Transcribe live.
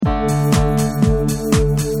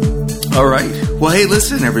All right. Well, hey,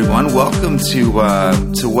 listen, everyone. Welcome to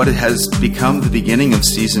what has become the beginning of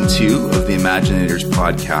Season 2 of the Imaginators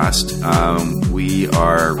podcast. We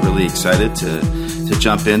are really excited to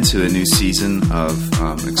jump into a new season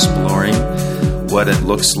of exploring what it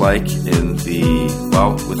looks like with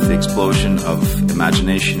the explosion of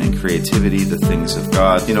imagination and creativity, the things of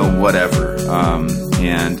God, whatever.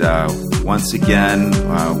 Once again,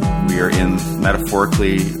 we are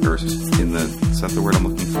metaphorically, or is that the word I'm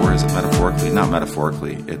looking for? Is it metaphorically? Not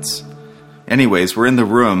metaphorically. Anyways, we're in the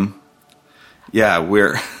room. Yeah,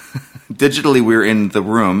 digitally, we're in the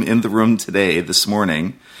room today, this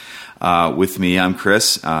morning, with me. I'm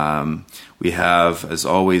Kris. We have, as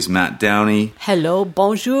always, Matt Downey. Hello,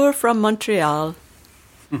 bonjour from Montreal.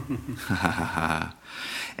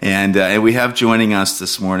 And we have joining us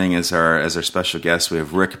this morning as our special guest, we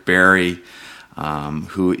have Rick Barry,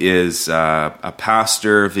 who is a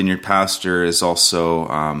pastor, Vineyard pastor, is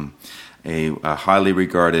also a highly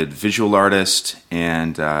regarded visual artist,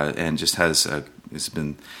 and just has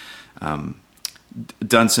been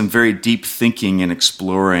done some very deep thinking and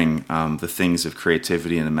exploring the things of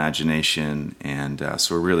creativity and imagination, and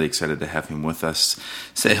so we're really excited to have him with us.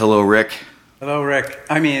 Say hello, Rick. Hello, Rick.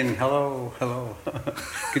 Hello.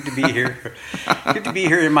 Good to be here. Good to be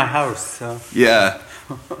here in my house. So. Yeah.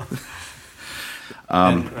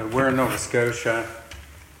 We're in Nova Scotia.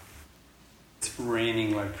 It's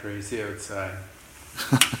raining like crazy outside.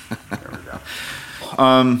 There we go.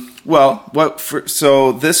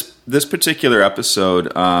 So this particular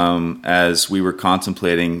episode, as we were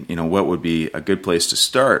contemplating, what would be a good place to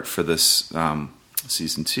start for this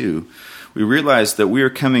season 2, we realized that we are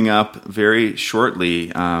coming up very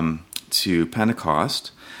shortly to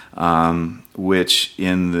Pentecost, which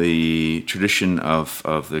in the tradition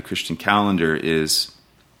of the Christian calendar is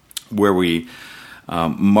where we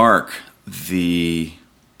mark the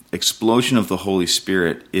explosion of the Holy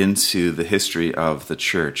Spirit into the history of the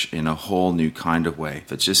church in a whole new kind of way.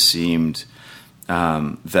 It just seemed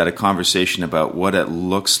that a conversation about what it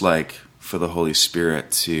looks like for the Holy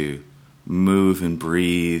Spirit to move and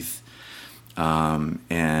breathe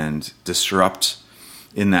and disrupt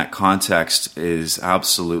in that context is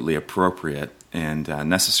absolutely appropriate and a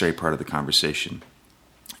necessary part of the conversation.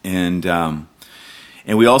 And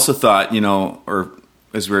we also thought, or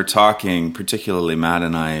as we were talking, particularly Matt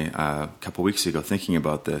and I a couple weeks ago, thinking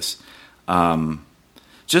about this,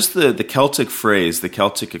 just the Celtic phrase, the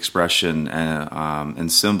Celtic expression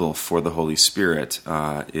and symbol for the Holy Spirit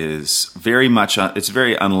is very much, it's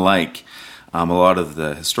very unlike a lot of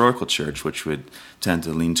the historical church, which would tend to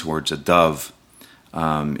lean towards a dove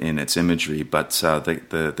in its imagery. But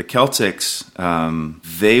the Celtics,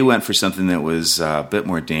 they went for something that was a bit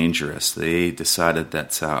more dangerous. They decided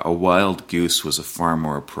that a wild goose was a far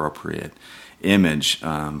more appropriate image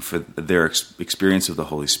for their experience of the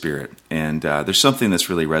Holy Spirit. And there's something that's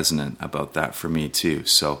really resonant about that for me too.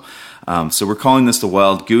 So we're calling this the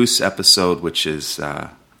Wild Goose episode, which is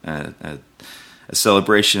a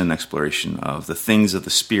celebration and exploration of the things of the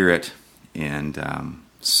Spirit. And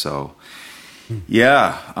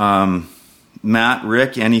Matt,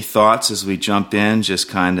 Rick, any thoughts as we jump in, just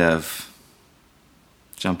kind of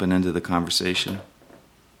jumping into the conversation?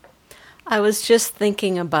 I was just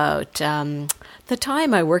thinking about the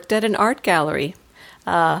time I worked at an art gallery.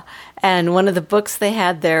 And one of the books they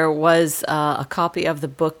had there was a copy of the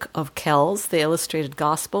Book of Kells, the Illustrated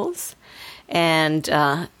Gospels. And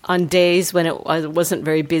on days when I wasn't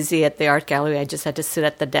very busy at the art gallery, I just had to sit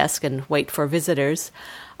at the desk and wait for visitors.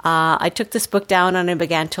 I took this book down and I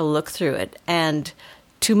began to look through it. And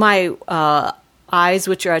to my eyes,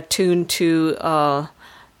 which are attuned to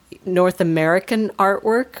North American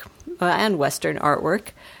artwork and Western artwork,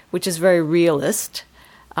 which is very realist,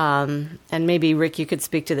 and maybe, Rick, you could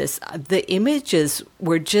speak to this, the images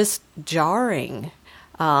were just jarring.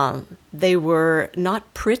 They were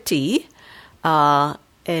not pretty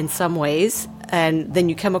in some ways, and then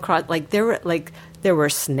you come across there were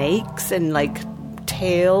snakes and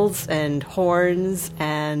tails and horns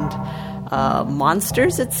and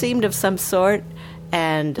monsters, it seemed, of some sort,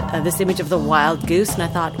 and this image of the wild goose, and I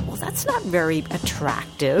thought, well, that's not very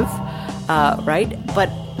attractive, right?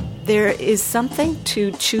 But there is something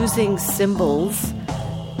to choosing symbols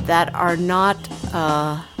that are not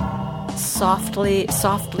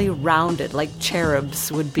softly rounded, like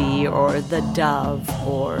cherubs would be, or the dove,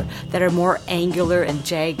 or that are more angular and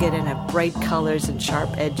jagged and have bright colors and sharp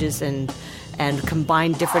edges and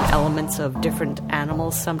combine different elements of different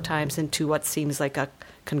animals sometimes into what seems like a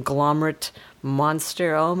conglomerate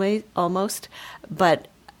monster almost. But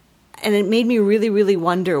and it made me really, really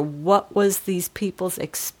wonder, what was these people's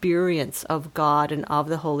experience of God and of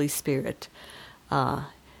the Holy Spirit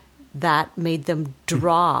that made them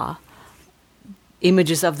draw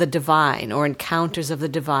images of the divine or encounters of the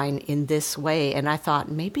divine in this way. And I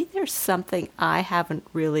thought, maybe there's something I haven't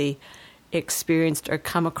really experienced or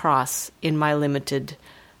come across in my limited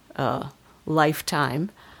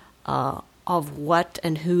lifetime of what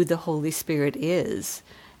and who the Holy Spirit is.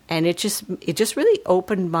 And it just really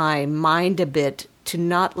opened my mind a bit to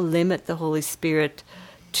not limit the Holy Spirit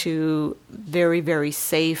to very, very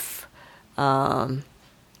safe,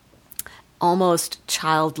 almost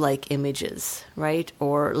childlike images, right?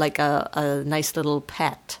 Or like a nice little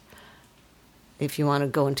pet, if you want to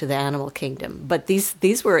go into the animal kingdom. But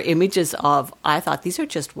these were images of, I thought, these are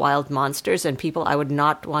just wild monsters and people I would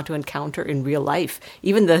not want to encounter in real life.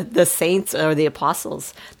 Even the saints or the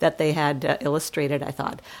apostles that they had illustrated, I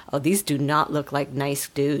thought, oh, these do not look like nice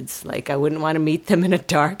dudes. Like, I wouldn't want to meet them in a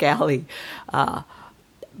dark alley.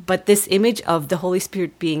 But this image of the Holy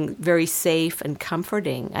Spirit being very safe and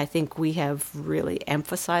comforting, I think we have really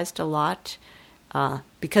emphasized a lot,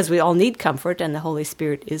 because we all need comfort, and the Holy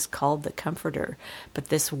Spirit is called the Comforter. But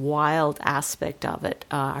this wild aspect of it,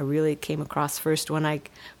 I really came across first when I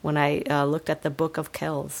looked at the Book of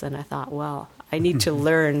Kells, and I thought, well, I need to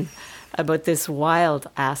learn about this wild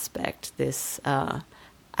aspect, this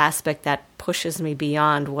aspect that pushes me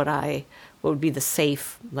beyond what would be the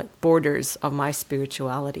safe borders of my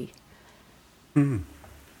spirituality. I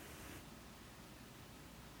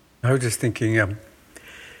was just thinking,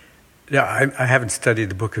 I haven't studied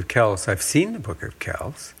the Book of Kells. I've seen the Book of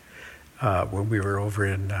Kells when we were over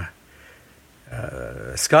in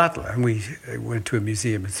Scotland. We went to a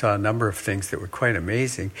museum and saw a number of things that were quite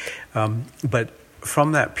amazing. But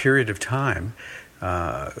from that period of time,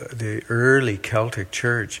 the early Celtic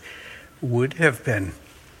Church would have been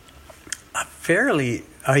fairly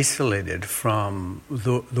isolated from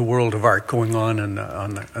the world of art going on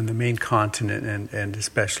the main continent, and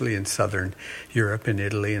especially in southern Europe and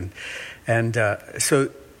Italy, and so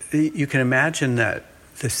you can imagine that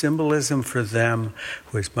the symbolism for them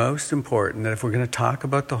was most important. That if we're going to talk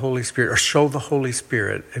about the Holy Spirit or show the Holy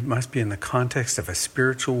Spirit, it must be in the context of a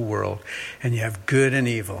spiritual world, and you have good and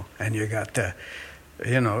evil, and you got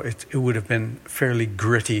it would have been fairly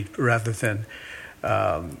gritty rather than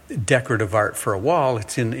decorative art for a wall.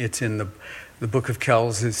 It's in the Book of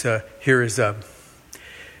Kells. Here is a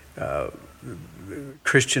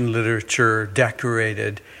Christian literature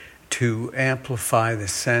decorated to amplify the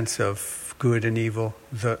sense of good and evil,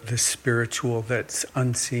 the spiritual that's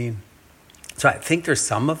unseen. So I think there's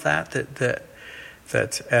some of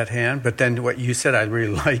that's at hand. But then what you said I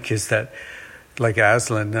really like is that, like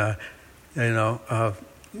Aslan,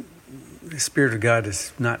 the Spirit of God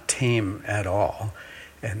is not tame at all,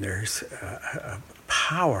 and there's a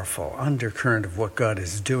powerful undercurrent of what God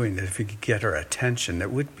is doing that if we could get our attention, that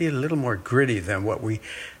would be a little more gritty than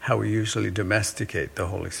how we usually domesticate the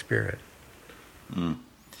Holy Spirit.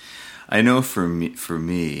 I know for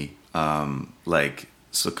me,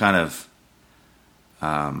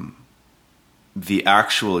 the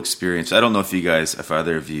actual experience. I don't know if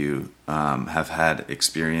either of you have had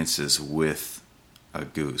experiences with a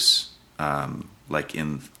goose. Like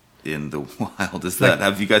in the wild,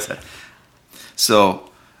 have you guys had?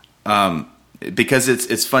 So, because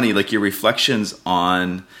it's funny, like your reflections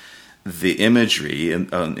on the imagery in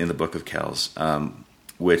the Book of Kells,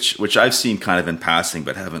 which I've seen kind of in passing,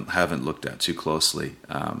 but haven't looked at too closely.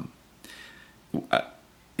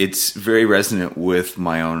 It's very resonant with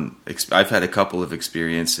my own. I've had a couple of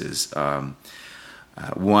experiences.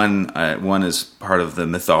 One is part of the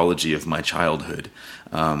mythology of my childhood.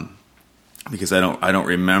 Because I don't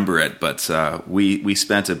remember it, but we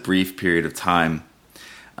spent a brief period of time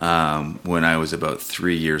when I was about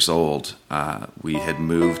 3 years old. We had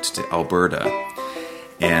moved to Alberta,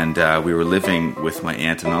 and we were living with my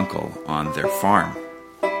aunt and uncle on their farm.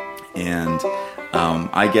 And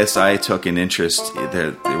I guess I took an interest.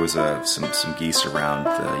 There was some geese around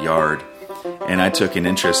the yard, and I took an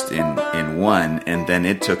interest in one, and then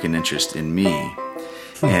it took an interest in me.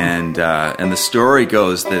 And the story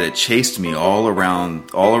goes that it chased me all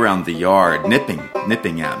around the yard,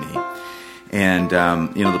 nipping at me. And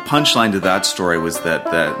the punchline to that story was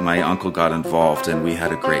that my uncle got involved, and we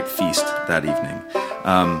had a great feast that evening.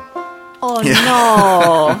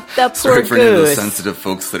 No, that poor Sorry for any of those goose. sensitive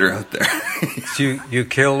folks that are out there. You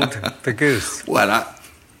killed the goose. What?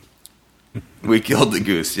 We killed the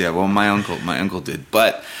goose. Yeah. Well, my uncle did,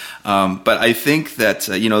 but I think that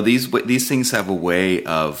these things have a way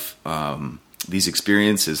of these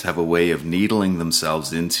experiences have a way of needling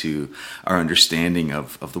themselves into our understanding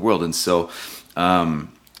of the world. And so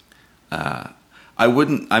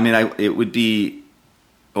it would be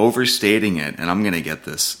overstating it, and I'm going to get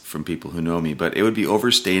this from people who know me, but it would be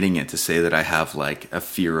overstating it to say that I have like a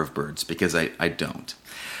fear of birds, because I don't.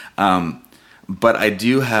 But I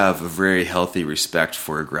do have a very healthy respect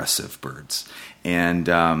for aggressive birds. And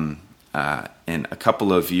a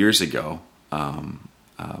couple of years ago,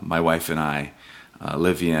 my wife and I,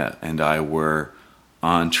 Olivia and I, were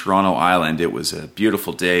on Toronto Island. It was a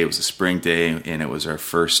beautiful day. It was a spring day, and it was our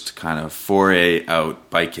first kind of foray out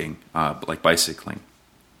biking, like bicycling.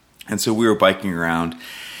 And so we were biking around,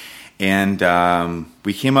 and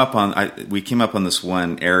we came up on this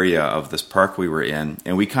one area of this park we were in,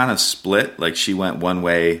 and we kind of split. Like, she went one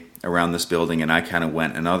way around this building, and I kind of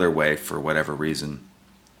went another way for whatever reason.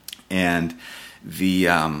 And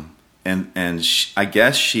I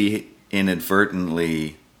guess she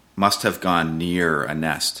inadvertently must have gone near a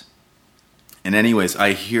nest. And anyways,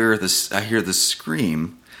 I hear this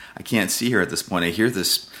scream. I can't see her at this point. I hear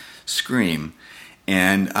this scream,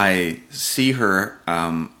 and I see her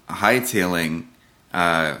hightailing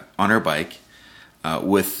on her bike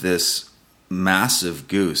with this massive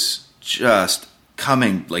goose just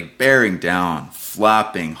coming, like bearing down,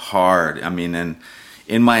 flapping hard. I mean, and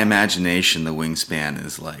in my imagination, the wingspan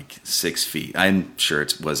is like 6 feet. I'm sure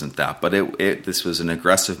it wasn't that, but this was an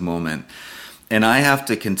aggressive moment. And I have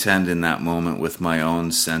to contend in that moment with my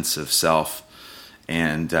own sense of self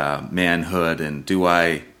and manhood. And do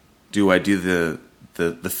I do the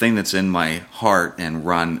thing that's in my heart and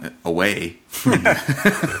run away?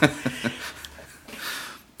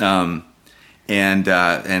 And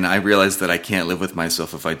I realize that I can't live with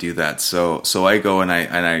myself if I do that. So I go and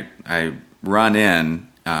I run in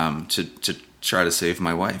to try to save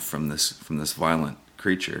my wife from this violent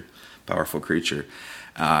creature, powerful creature,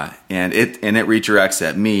 and it redirects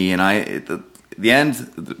at me, and the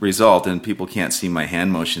end result, and people can't see my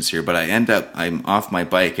hand motions here, but I'm off my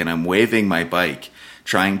bike and I'm waving my bike,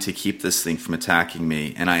 trying to keep this thing from attacking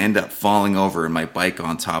me, and I end up falling over and my bike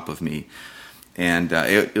on top of me. And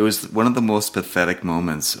it was one of the most pathetic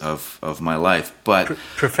moments of my life. But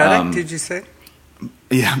prophetic, did you say?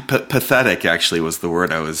 Yeah, pathetic actually was the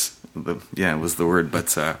word. It was the word.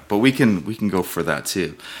 But we can go for that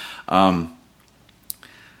too. But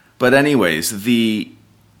anyways, the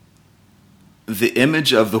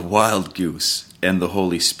image of the wild goose and the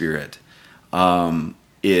Holy Spirit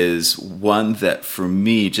is one that, for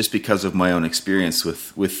me, just because of my own experience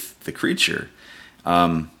with the creature,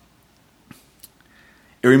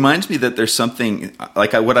 it reminds me that there's something,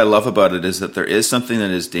 what I love about it is that there is something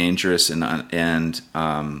that is dangerous and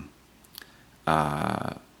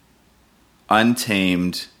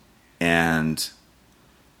untamed, and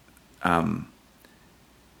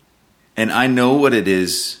I know what it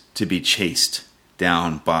is to be chased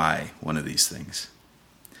down by one of these things.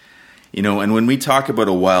 And when we talk about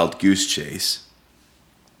a wild goose chase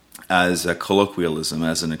as a colloquialism,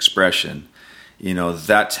 as an expression,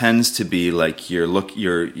 that tends to be like what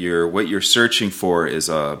you're searching for is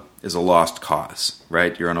a lost cause,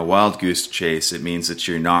 right? You're on a wild goose chase. It means that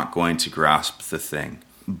you're not going to grasp the thing.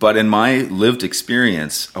 But in my lived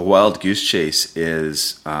experience, a wild goose chase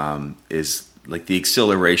is like the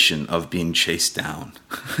exhilaration of being chased down,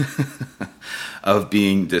 of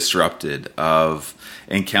being disrupted, of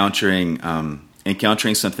encountering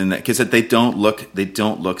something that, because they don't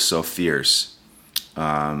look so fierce.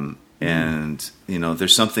 And,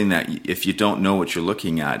 there's something that if you don't know what you're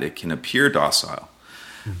looking at, it can appear docile.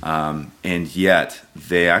 And yet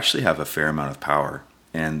they actually have a fair amount of power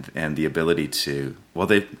and the ability to,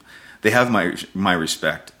 they have my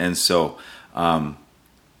respect. And so, I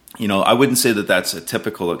wouldn't say that that's a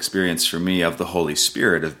typical experience for me of the Holy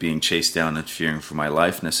Spirit, of being chased down and fearing for my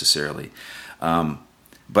life necessarily.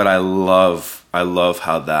 But I love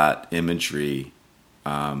how that imagery,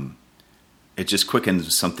 it just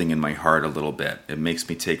quickens something in my heart a little bit. It makes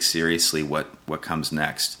me take seriously what comes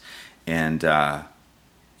next. And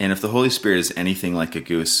if the Holy Spirit is anything like a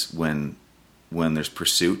goose when there's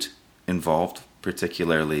pursuit involved,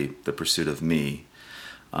 particularly the pursuit of me,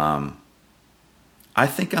 I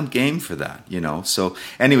think I'm game for that, So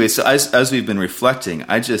anyway, so as we've been reflecting,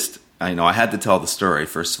 I had to tell the story,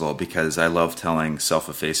 first of all, because I love telling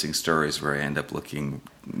self-effacing stories where I end up looking,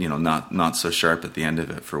 not so sharp at the end of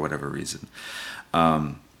it for whatever reason.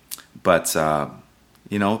 But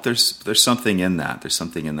there's something in that. There's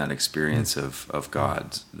something in that experience of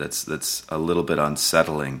God that's a little bit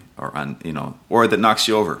unsettling, or that knocks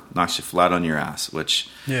you over, knocks you flat on your ass, which,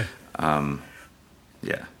 yeah.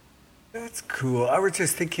 That's cool. I was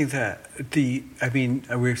just thinking that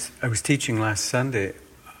I was teaching last Sunday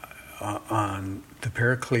on the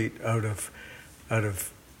Paraclete out of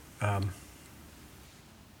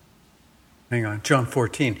John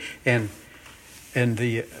 14, and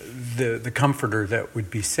the Comforter that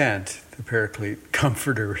would be sent, the Paraclete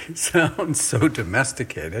Comforter, sounds so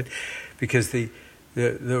domesticated, because the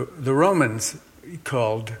Romans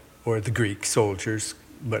called, or the Greek soldiers,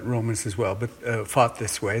 but Romans as well, but fought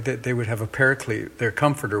this way, that they would have a Paraclete. Their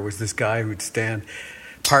Comforter was this guy who'd stand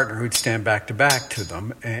back to back to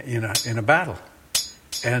them in a battle,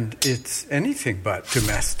 and it's anything but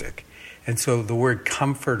domestic. And so the word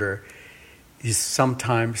Comforter is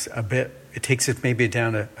sometimes a bit, it takes it maybe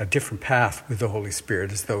down a different path with the Holy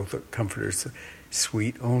Spirit, as though the Comforter is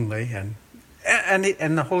sweet only, and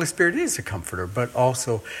the Holy Spirit is a comforter, but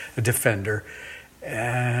also a defender.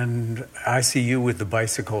 And I see you with the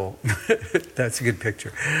bicycle. That's a good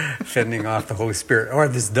picture, fending off the Holy Spirit, or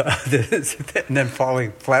this, and then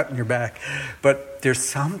falling flat on your back. But there's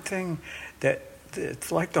something that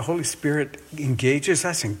it's like the Holy Spirit engages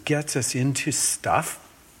us and gets us into stuff,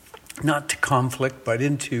 not to conflict, but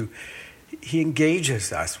he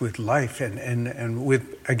engages us with life and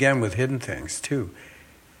with hidden things too.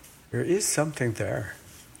 There is something there.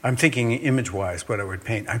 I'm thinking image-wise what I would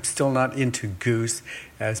paint. I'm still not into goose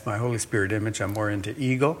as my Holy Spirit image. I'm more into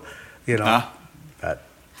eagle, But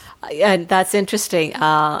and that's interesting.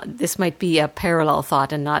 This might be a parallel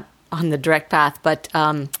thought and not on the direct path. But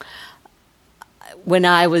when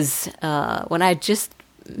I just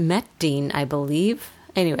met Dean, I believe.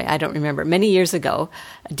 Anyway, I don't remember. Many years ago,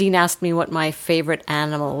 Dean asked me what my favorite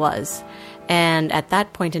animal was, and at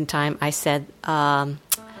that point in time, I said.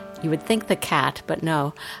 You would think the cat, but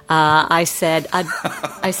no. I said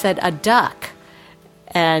a duck,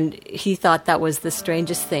 and he thought that was the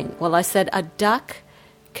strangest thing. Well, I said a duck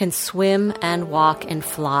can swim and walk and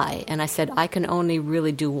fly, and I said I can only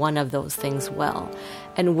really do one of those things well.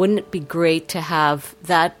 And wouldn't it be great to have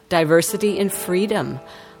that diversity and freedom?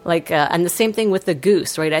 And the same thing with the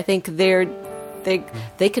goose, right? I think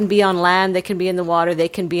they can be on land, they can be in the water, they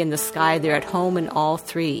can be in the sky. They're at home in all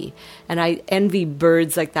three. And I envy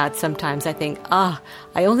birds like that sometimes. I think, I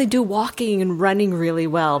only do walking and running really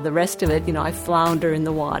well. The rest of it, I flounder in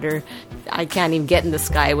the water. I can't even get in the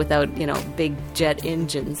sky without, big jet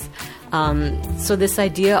engines. So this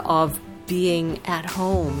idea of being at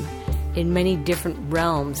home in many different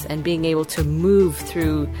realms and being able to move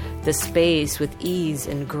through the space with ease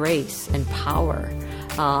and grace and power.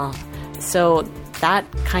 So that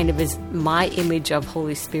kind of is my image of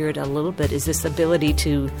Holy Spirit a little bit, is this ability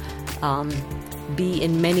to be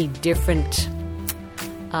in many different,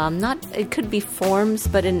 it could be forms,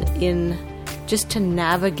 but in just to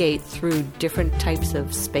navigate through different types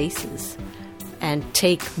of spaces and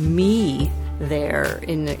take me there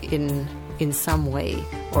in some way,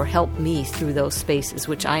 or help me through those spaces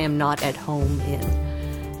which I am not at home in.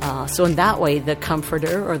 So in that way, the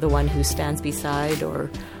comforter, or the one who stands beside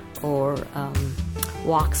or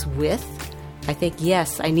walks with, I think,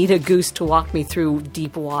 yes, I need a goose to walk me through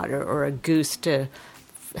deep water, or a goose to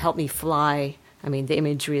help me fly. I mean, the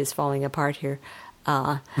imagery is falling apart here.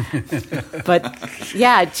 But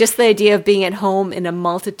yeah, just the idea of being at home in a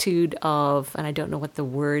multitude of, and I don't know what the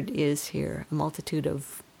word is here, a multitude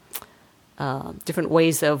of different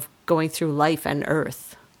ways of going through life and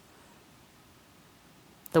earth.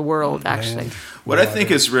 The world, actually. What I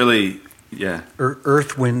think is really... Yeah.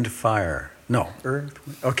 Earth, wind, fire. No, earth.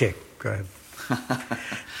 Okay, go ahead.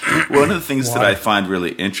 One of the things that I find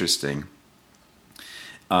really interesting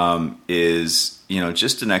is,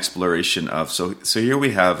 just an exploration of, so here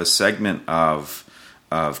we have a segment of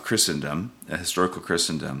Christendom, a historical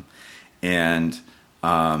Christendom, and,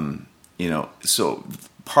 so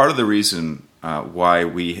part of the reason why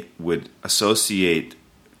we would associate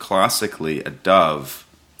classically a dove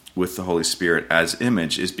with the Holy Spirit as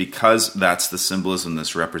image is because that's the symbolism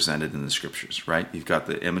that's represented in the scriptures, right? You've got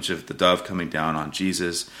the image of the dove coming down on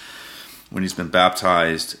Jesus when he's been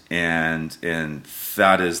baptized, and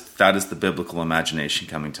that is the biblical imagination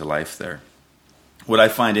coming to life there. What I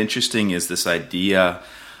find interesting is this idea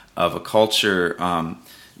of a culture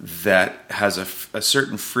that has a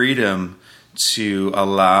certain freedom to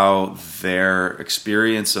allow their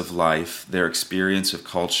experience of life, their experience of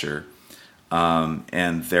culture,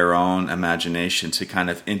 and their own imagination to kind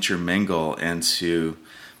of intermingle and to,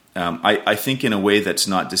 I think in a way that's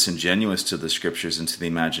not disingenuous to the scriptures and to the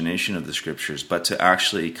imagination of the scriptures, but to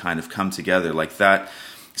actually kind of come together like that.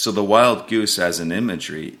 So the wild goose as an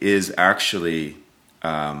imagery is actually,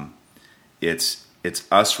 it's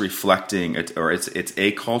us reflecting it, or it's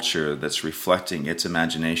a culture that's reflecting its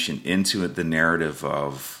imagination into the narrative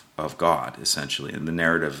of God, essentially, and the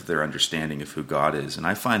narrative, their understanding of who God is. And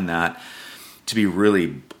I find that to be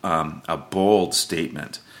really a bold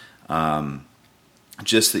statement.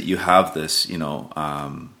 Just that you have this,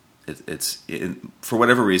 for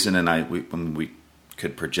whatever reason, and when we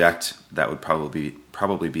could project, that would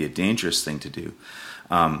probably be a dangerous thing to do.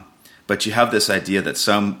 But you have this idea that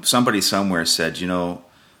somebody somewhere said, the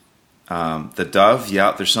dove,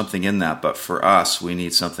 yeah, there's something in that, but for us, we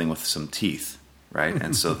need something with some teeth, right?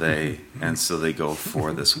 And so they go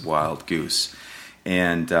for this wild goose,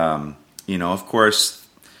 and of course,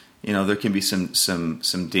 there can be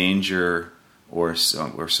some danger or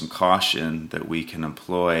some caution that we can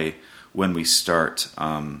employ when we start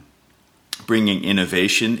bringing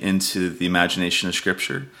innovation into the imagination of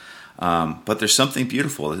Scripture. But there's something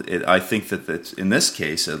beautiful. I think that in this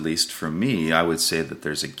case, at least for me, I would say that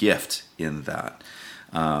there's a gift in that.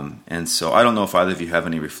 And so I don't know if either of you have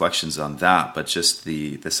any reflections on that, but just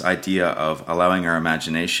this idea of allowing our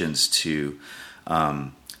imaginations to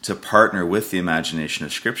partner with the imagination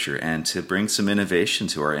of Scripture and to bring some innovation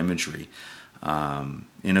to our imagery,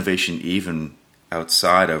 innovation even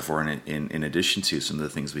outside of or in addition to some of the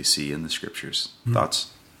things we see in the Scriptures. Mm.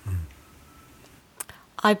 Thoughts?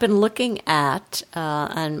 I've been looking at,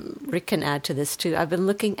 and Rick can add to this too, I've been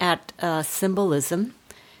looking at symbolism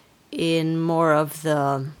in more of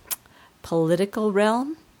the political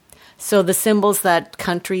realm. So the symbols that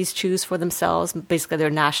countries choose for themselves, basically their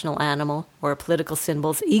national animal or political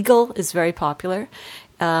symbols. Eagle is very popular,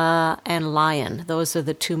 and lion. Those are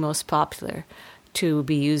the two most popular to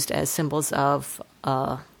be used as symbols of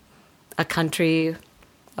a country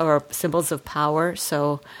or symbols of power.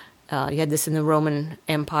 So you had this in the Roman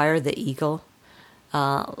Empire, the eagle.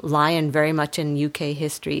 Lion very much in UK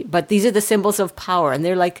history. But these are the symbols of power, and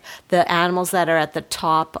they're like the animals that are at the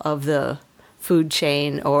top of the food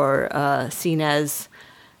chain or seen as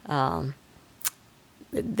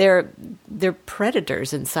they're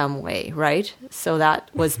predators in some way, right? So that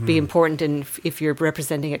was be important if you're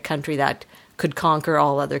representing a country that could conquer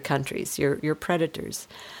all other countries. You're predators.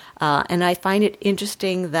 And I find it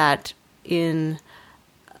interesting that in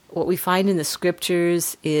what we find in the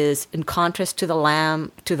Scriptures is, in contrast to the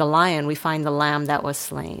lion, we find the lamb that was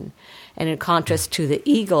slain. And in contrast to the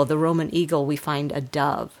eagle, the Roman eagle, we find a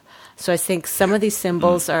dove. So I think some of these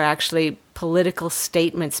symbols are actually political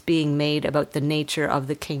statements being made about the nature of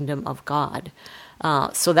the kingdom of God.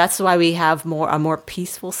 So that's why we have a more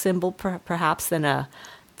peaceful symbol, perhaps, than the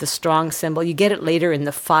strong symbol. You get it later in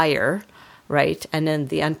the fire, right? And then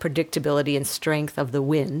the unpredictability and strength of the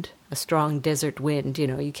wind, a strong desert wind,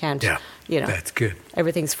 you can't, that's good.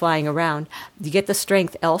 Everything's flying around. You get the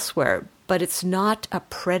strength elsewhere, but it's not a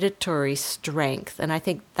predatory strength. And I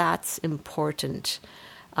think that's important.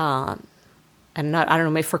 I don't know,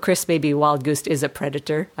 maybe for Kris, maybe Wild Goose is a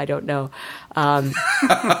predator. I don't know.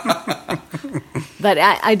 But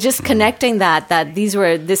I just connecting that these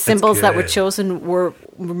were the symbols that were chosen were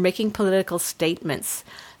making political statements.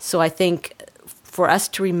 So I think for us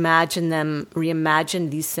to reimagine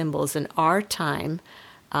these symbols in our time,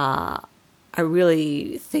 I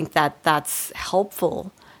really think that that's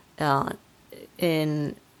helpful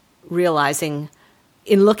in realizing,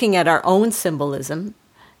 in looking at our own symbolism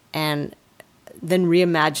and then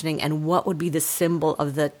reimagining, and what would be the symbol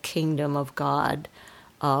of the kingdom of God,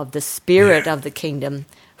 of the spirit of the kingdom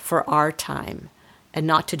for our time, and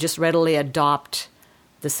not to just readily adopt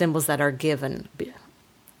the symbols that are given,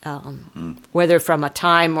 whether from a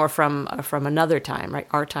time or from another time, right?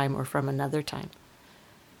 Our time or from another time.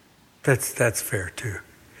 That's fair too.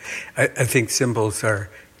 I think symbols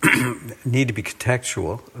need to be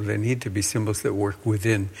contextual. They need to be symbols that work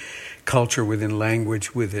within culture, within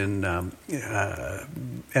language, within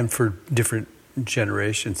and for different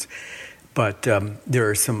generations. But there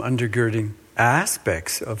are some undergirding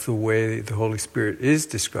aspects of the way the Holy Spirit is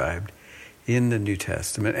described in the New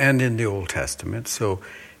Testament and in the Old Testament. So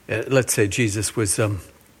let's say Jesus was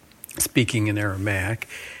speaking in Aramaic,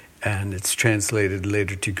 and it's translated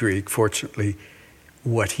later to Greek. Fortunately,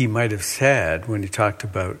 what he might have said when he talked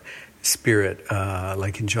about Spirit,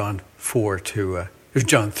 like in John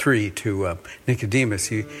 3 to Nicodemus,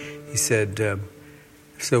 he said,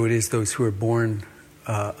 "So it is those who are born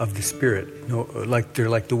of the Spirit. No, they're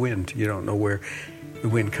like the wind. You don't know where the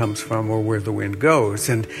wind comes from or where the wind goes."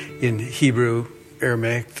 And in Hebrew,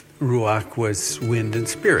 Aramaic, ruach was wind and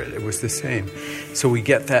spirit. It was the same. So we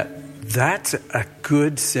get that. That's a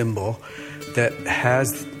good symbol that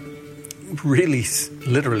has really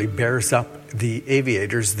literally bears up the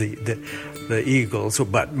aviators, the eagles,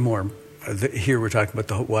 but more here we're talking about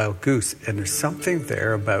the wild goose, and there's something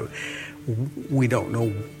there about, we don't know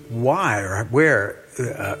why or where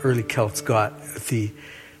early Celts got the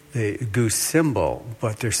goose symbol,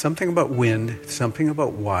 but there's something about wind, something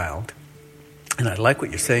about wild. And I like what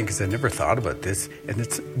you're saying, because I never thought about this. And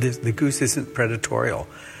the goose isn't predatorial,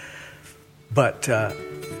 but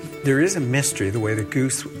there is a mystery the way the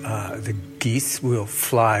geese will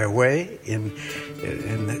fly away in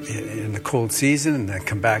the cold season and then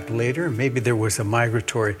come back later. Maybe there was a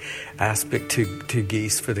migratory aspect to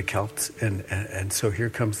geese for the Celts, and so here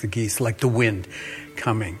comes the geese, like the wind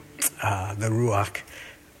coming, the ruach.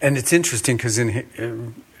 And it's interesting because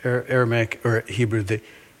in Aramaic or Hebrew,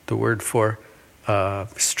 the word for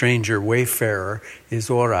stranger, wayfarer, is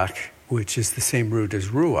orach, which is the same root as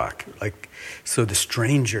ruach. Like, so the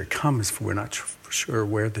stranger comes, we're not sure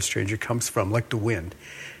where the stranger comes from, like the wind.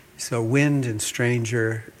 So wind and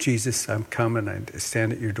stranger, Jesus, I'm coming, I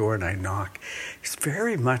stand at your door and I knock. It's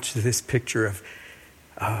very much this picture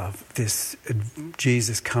of this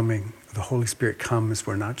Jesus coming, the Holy Spirit comes,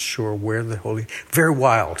 we're not sure where very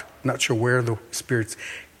wild, not sure where the Spirit's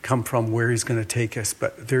come from, where he's going to take us,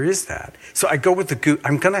 but there is that. So I go with the goose.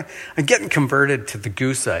 I'm getting converted to the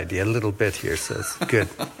goose idea a little bit here, so it's good.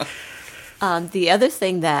 The other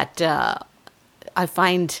thing that I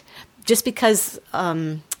find, just because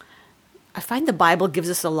I find the Bible gives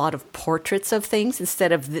us a lot of portraits of things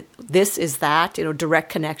instead of this is that, direct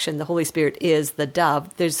connection. The Holy Spirit is the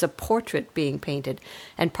dove. There's a portrait being painted,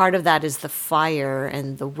 and part of that is the fire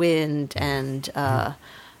and the wind and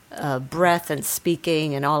breath and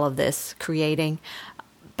speaking and all of this creating.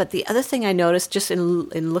 But the other thing I noticed just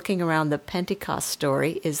in looking around the Pentecost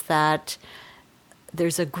story is that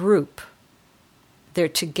there's a group. They're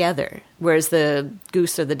together, whereas the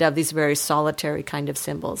goose or the dove, these are very solitary kind of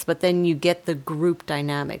symbols. But then you get the group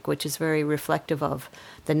dynamic, which is very reflective of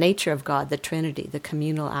the nature of God, the Trinity, the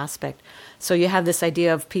communal aspect. So you have this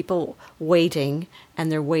idea of people waiting, and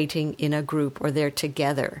they're waiting in a group, or they're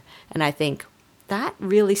together. And I think that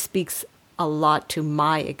really speaks a lot to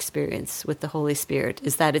my experience with the Holy Spirit,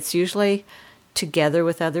 is that it's usually together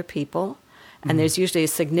with other people, and there's usually a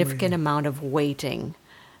significant amount of waiting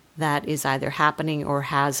that is either happening or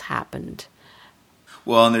has happened.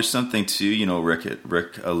 Well, and there's something too,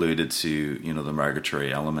 Rick alluded to, the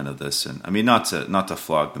migratory element of this, and I mean, not to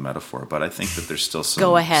flog the metaphor, but I think that there's still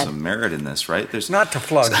some merit in this, right? There's not to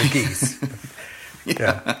flog the geese.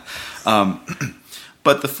 Yeah.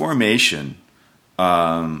 But the formation,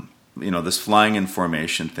 this flying in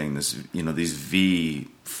formation thing, this, these V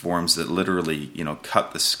forms that literally,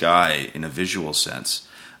 cut the sky in a visual sense,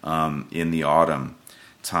 in the autumn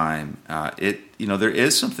time. There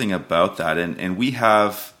is something about that, and we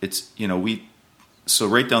have, so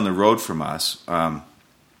right down the road from us,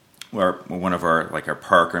 where one of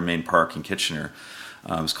our main park in Kitchener,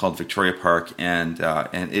 is called Victoria Park, and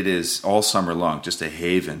it is all summer long just a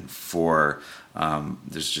haven for,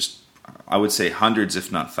 there's just, I would say, hundreds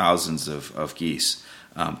if not thousands of geese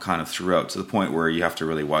kind of throughout, to the point where you have to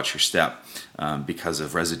really watch your step because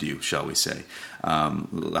of residue, shall we say,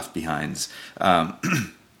 left behinds. But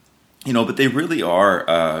they really are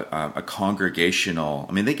a congregational.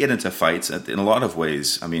 I mean, they get into fights in a lot of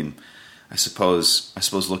ways. I mean, I suppose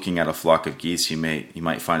looking at a flock of geese, you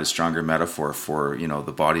might find a stronger metaphor for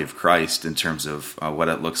the body of Christ in terms of what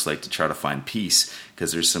it looks like to try to find peace,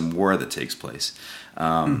 because there's some war that takes place.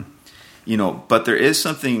 But there is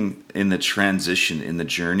something in the transition, in the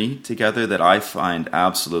journey together, that I find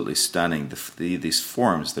absolutely stunning. These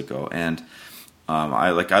forms that go, and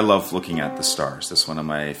I love looking at the stars. That's one of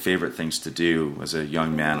my favorite things to do. As a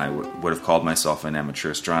young man, I would have called myself an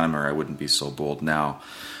amateur astronomer. I wouldn't be so bold now,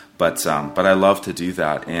 but I love to do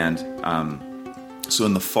that. And so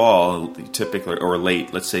in the fall, typically, or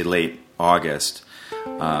late August,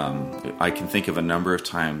 I can think of a number of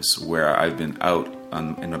times where I've been out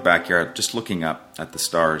in my backyard just looking up at the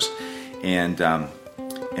stars, and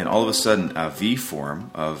all of a sudden a V form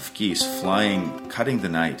of geese flying, cutting the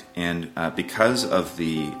night, and because of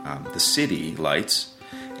the city lights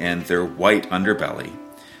and their white underbelly,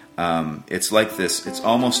 it's like this. It's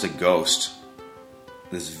almost a ghost,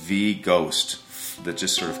 this V ghost that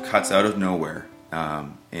just sort of cuts out of nowhere,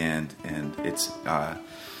 and it's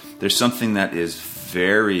there's something that is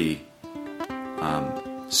very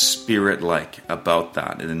spirit-like about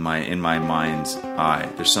that, and in my mind's eye,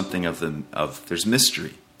 there's something there's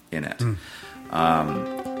mystery in it,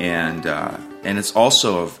 and it's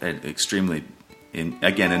also an extremely, in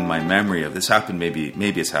my memory of this happened.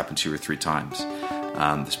 Maybe it's happened 2 or 3 times,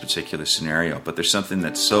 this particular scenario. But there's something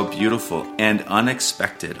that's so beautiful and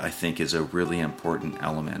unexpected. I think is a really important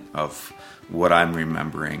element of what I'm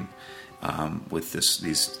remembering with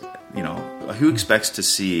these, who expects to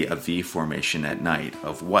see a V formation at night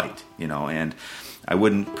of white, and I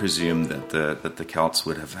wouldn't presume that the Celts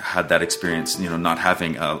would have had that experience, not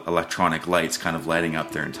having electronic lights kind of lighting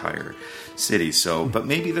up their entire city. So, but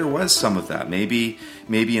maybe there was some of that. Maybe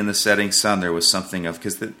in the setting sun there was something of,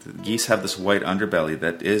 because the geese have this white underbelly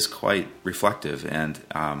that is quite reflective, and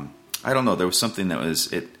I don't know. There was something that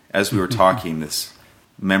was it as we were talking. This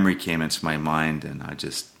memory came into my mind, and I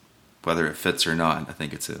just, whether it fits or not, I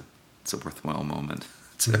think it's a worthwhile moment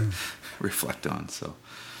to reflect on. So.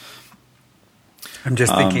 I'm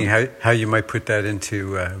just thinking how you might put that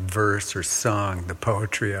into verse or song, the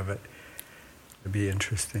poetry of it. It'd be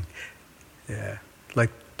interesting. Yeah, like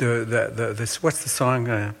this. What's the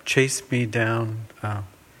song? Chase Me Down.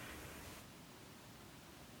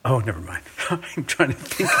 Oh, never mind. I'm trying to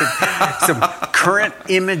think of some current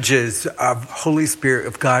images of Holy Spirit,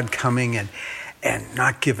 of God coming and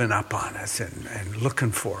not giving up on us and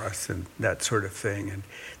looking for us and that sort of thing, and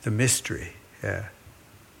the mystery. Yeah.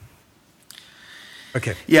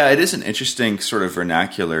 Okay. Yeah, it is an interesting sort of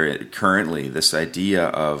vernacular currently, this idea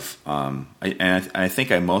of, I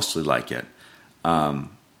think I mostly like it. I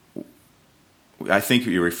think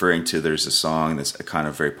what you're referring to, there's a song that's kind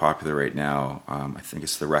of very popular right now. I think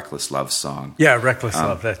it's the Reckless Love song. Yeah, Reckless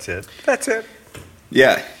Love, that's it.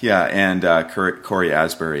 Yeah, and Corey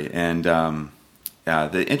Asbury. And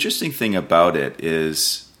the interesting thing about it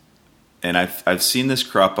is, and I've seen this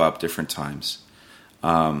crop up different times,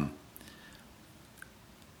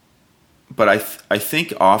 but I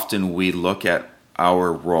think often we look at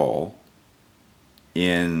our role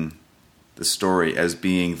in the story as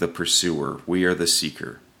being the pursuer. We are the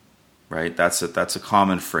seeker, right? That's a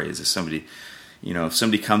common phrase. If somebody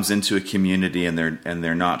comes into a community and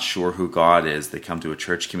they're not sure who God is, they come to a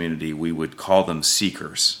church community, we would call them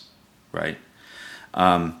seekers, right?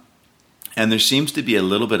 And there seems to be a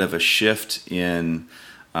little bit of a shift in,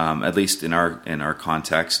 at least in our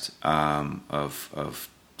context of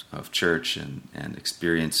church and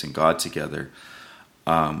experiencing God together,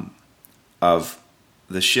 of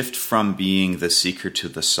the shift from being the seeker to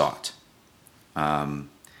the sought. And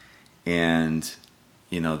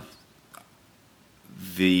the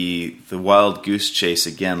wild goose chase,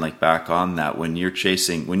 again, like back on that, when you're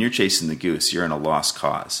chasing the goose, you're in a lost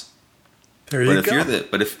cause. There you go.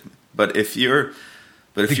 But if you're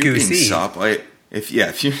being sought by, if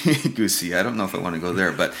you're goosey, I don't know if I want to go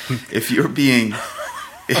there, but if you're being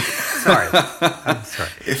Sorry. I'm sorry.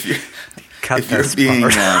 If you're being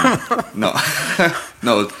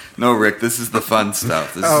no, Rick, this is the fun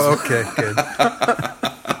stuff. Okay, good.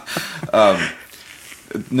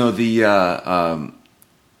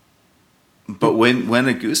 But when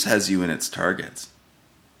a goose has you in its targets,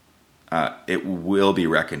 it will be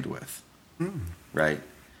reckoned with, right?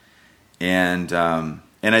 And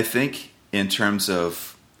I think in terms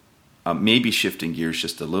of maybe shifting gears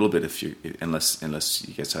just a little bit, unless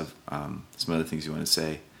you guys have some other things you want to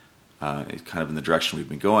say, kind of in the direction we've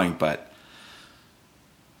been going. But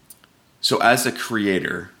so, as a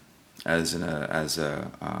creator, as an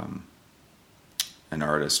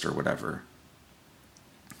artist or whatever,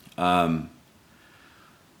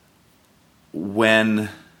 when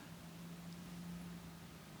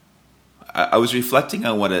I was reflecting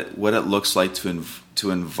on what it looks like to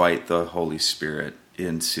invite the Holy Spirit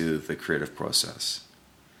into the creative process,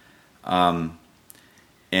 and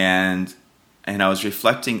I was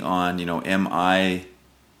reflecting on,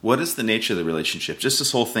 what is the nature of the relationship? Just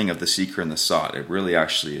this whole thing of the seeker and the sought, it really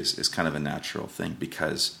actually is kind of a natural thing,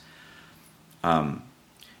 because am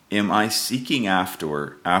I seeking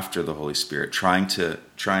after the Holy Spirit, trying,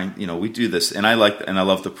 we do this, and I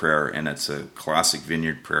love the prayer, and it's a classic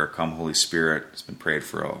Vineyard prayer, "Come Holy Spirit." It's been prayed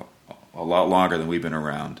for a lot longer than we've been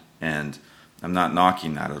around, and I'm not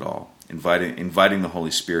knocking that at all. Inviting the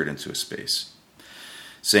Holy Spirit into a space,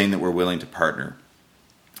 saying that we're willing to partner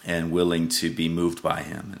and willing to be moved by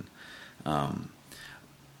Him, and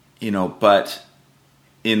But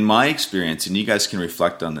in my experience, and you guys can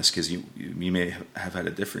reflect on this because you may have had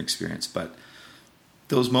a different experience, but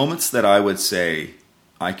those moments that I would say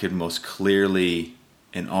I could most clearly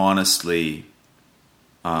and honestly,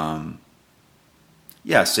 say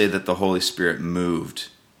that the Holy Spirit moved.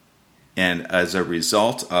 And as a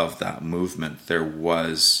result of that movement, there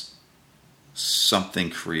was something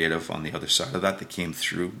creative on the other side of that came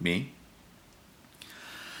through me.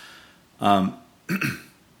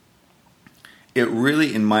 It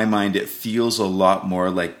really, in my mind, it feels a lot more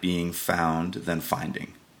like being found than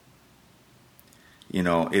finding.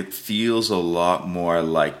 It feels a lot more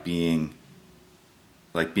like being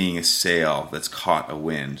a sail that's caught a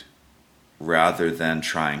wind rather than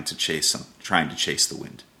trying to chase the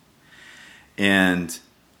wind. And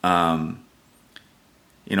I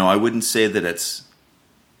wouldn't say that it's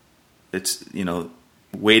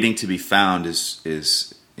waiting to be found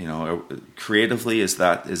is creatively, is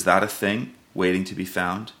that a thing, waiting to be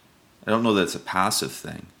found? I don't know that it's a passive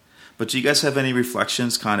thing. But do you guys have any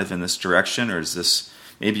reflections kind of in this direction, or is this,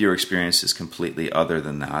 maybe your experience is completely other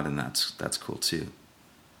than that, and that's cool too?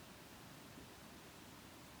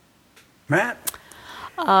 Matt?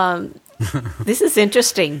 This is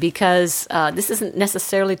interesting because this isn't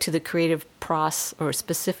necessarily to the creative process or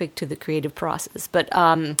specific to the creative process, but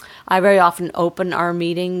I very often open our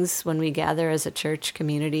meetings when we gather as a church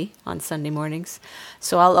community on Sunday mornings.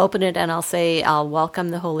 So I'll open it and I'll say, I'll welcome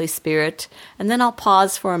the Holy Spirit, and then I'll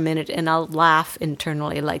pause for a minute and I'll laugh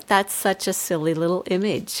internally, like, that's such a silly little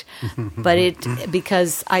image. But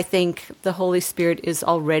because I think the Holy Spirit is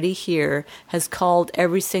already here, has called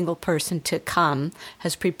every single person to come,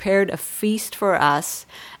 has prepared a feast for us,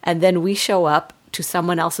 and then we show up to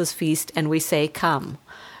someone else's feast and we say, come.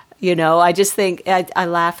 I just think I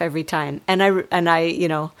laugh every time, and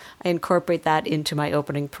I incorporate that into my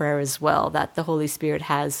opening prayer as well, that the Holy Spirit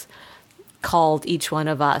has called each one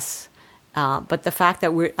of us. But the fact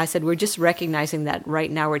that we're just recognizing that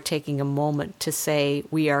right now we're taking a moment to say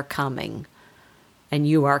we are coming, and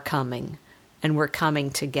you are coming, and we're coming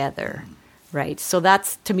together. Right. So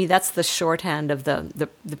to me, that's the shorthand of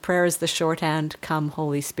the prayer is the shorthand, come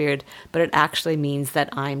Holy Spirit, but it actually means that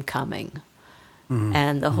I'm coming.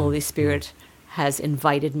 And the Holy Spirit has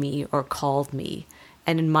invited me or called me.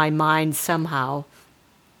 And in my mind, somehow,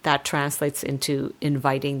 that translates into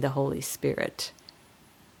inviting the Holy Spirit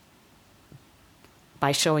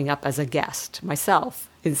by showing up as a guest myself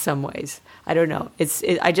in some ways. I don't know.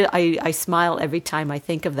 I smile every time I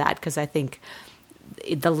think of that, because I think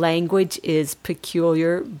the language is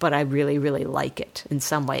peculiar, but I really, really like it in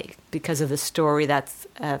some way because of the story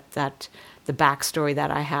the backstory that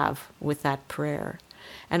I have with that prayer.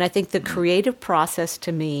 And I think the creative process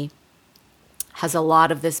to me has a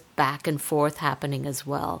lot of this back and forth happening as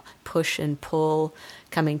well. Push and pull,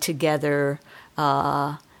 coming together.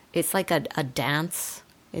 It's like a dance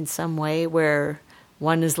in some way where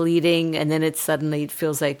one is leading and then it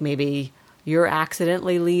feels like maybe you're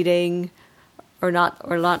accidentally leading or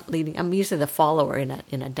not leading. I'm usually the follower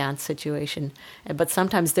in a dance situation. But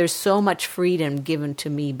sometimes there's so much freedom given to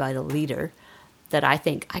me by the leader that I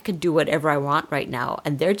think I can do whatever I want right now,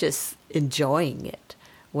 and they're just enjoying it,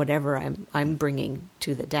 whatever I'm bringing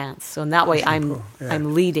to the dance. So in that way, I'm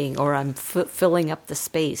leading, or I'm filling up the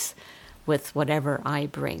space with whatever I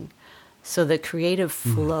bring. So the creative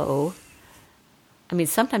flow, I mean,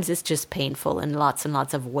 sometimes it's just painful and lots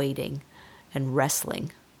of waiting and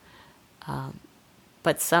wrestling.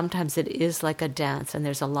 But sometimes it is like a dance, and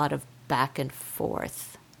there's a lot of back and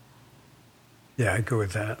forth. Yeah, I go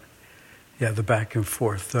with that. Yeah, the back and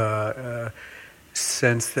forth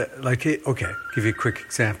sense that, like, okay, give you a quick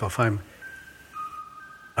example. If I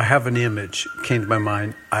have an image came to my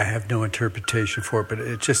mind, I have no interpretation for it, but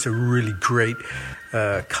it's just a really great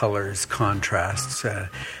colors, contrasts of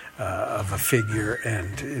a figure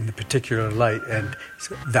and in a particular light, and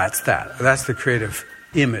so that's the creative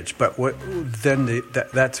image. But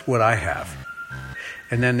that's what I have,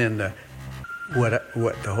 and then in what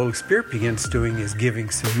the Holy Spirit begins doing is giving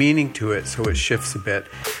some meaning to it, so it shifts a bit,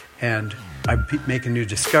 and I make a new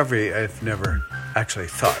discovery I've never actually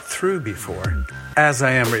thought through before, as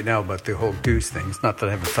I am right now about the whole goose thing. It's not that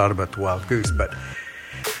I haven't thought about the wild goose, but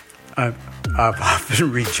I've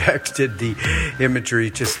often rejected the imagery.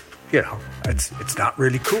 Just, it's not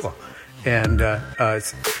really cool. And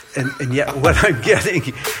yet what I'm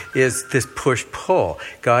getting is this push-pull,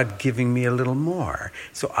 God giving me a little more.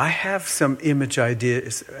 So I have some image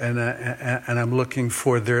ideas, and I'm looking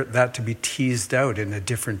for that to be teased out in a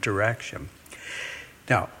different direction.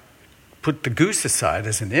 Now, put the goose aside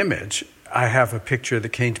as an image. I have a picture that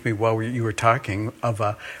came to me while you were talking of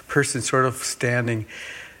a person sort of standing.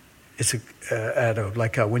 It's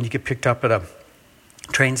when you get picked up at a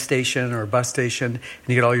train station or a bus station, and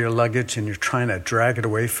you get all your luggage and you're trying to drag it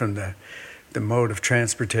away from the mode of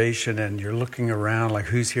transportation, and you're looking around like,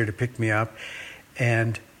 who's here to pick me up?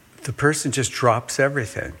 And the person just drops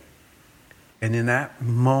everything. And in that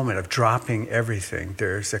moment of dropping everything,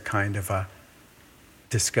 there's a kind of a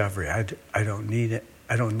discovery. I don't need it.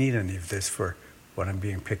 I don't need any of this for what I'm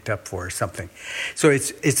being picked up for, or something. So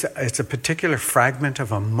it's a particular fragment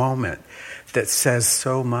of a moment that says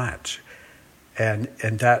so much. And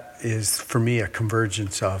that is, for me, a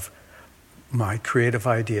convergence of my creative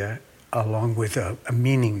idea along with a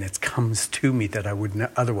meaning that comes to me that I would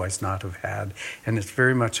otherwise not have had. And it's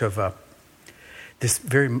very much of a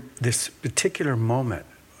this particular moment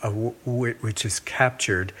which is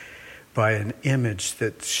captured by an image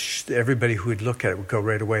that everybody who would look at it would go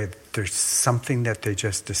right away. There's something that they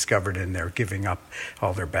just discovered and they're giving up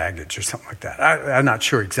all their baggage or something like that. I'm not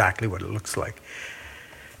sure exactly what it looks like.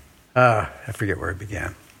 I forget where it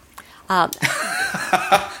began.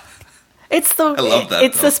 It's the I love that,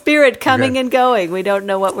 it's the Spirit coming and going. We don't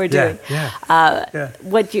know what we're doing. Yeah.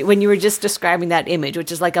 When you were just describing that image,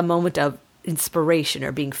 which is like a moment of inspiration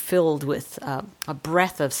or being filled with a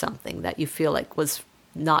breath of something that you feel like was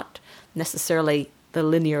not necessarily the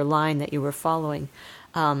linear line that you were following.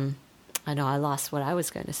 I know I lost what I was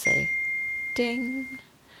going to say. Ding.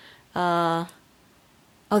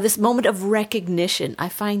 This moment of recognition. I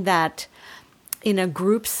find that in a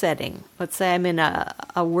group setting, let's say I'm in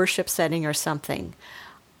a worship setting or something,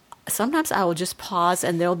 sometimes I will just pause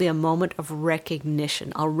and there'll be a moment of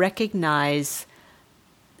recognition. I'll recognize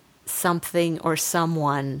something or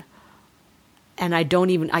someone, and I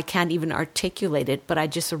can't even articulate it, but I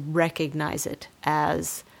just recognize it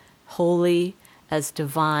as holy, as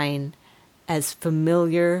divine, as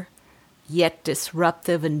familiar, yet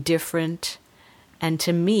disruptive and different. And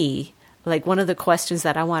to me, like one of the questions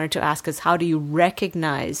that I wanted to ask is, how do you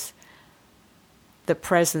recognize the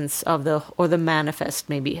presence of or the manifest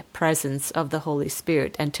maybe presence of the Holy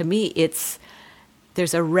Spirit? And to me,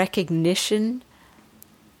 there's a recognition,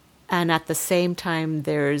 and at the same time,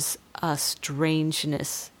 there's a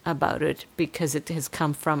strangeness about it because it has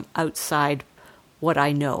come from outside what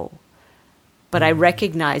I know. But I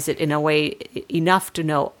recognize it in a way enough to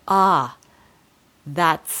know,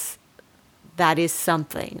 that is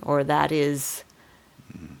something, or that is,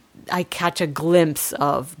 I catch a glimpse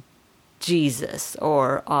of Jesus,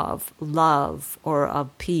 or of love, or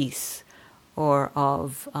of peace, or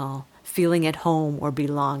of feeling at home or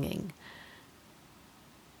belonging.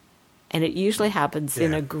 And it usually happens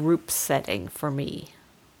in a group setting for me.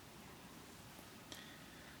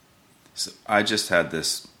 So I just had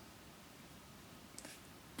this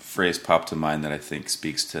phrase pop to mind that I think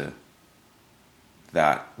speaks to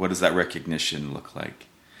that. What does that recognition look like?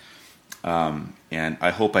 And I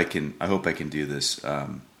hope I can do this.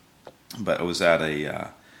 But I was at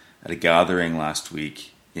a gathering last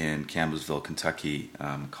week in Campbellsville, Kentucky,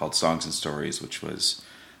 called Songs and Stories, which was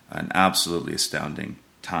an absolutely astounding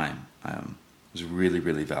time. It was really,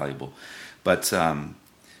 really valuable. But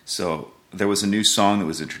so there was a new song that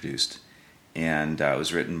was introduced, and it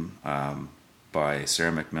was written by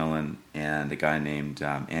Sarah McMillan and a guy named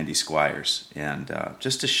Andy Squires. And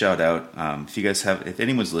just to shout out, if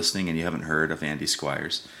anyone's listening and you haven't heard of Andy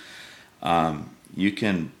Squires, you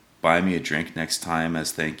can buy me a drink next time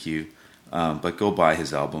as thank you. But go buy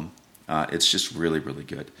his album. It's just really, really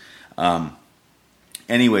good.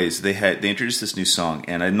 Anyways, they introduced this new song,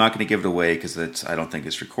 and I'm not going to give it away because I don't think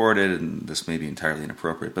it's recorded, and this may be entirely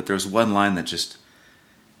inappropriate. But there was one line that just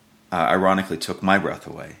ironically took my breath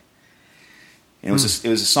away. And it was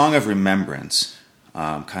a song of remembrance,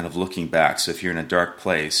 kind of looking back. So if you're in a dark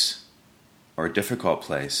place or a difficult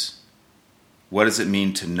place, what does it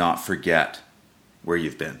mean to not forget where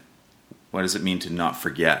you've been? What does it mean to not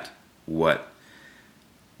forget what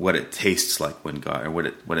it tastes like when God, or what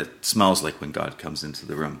it smells like when God comes into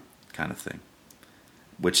the room, kind of thing?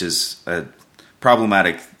 Which is a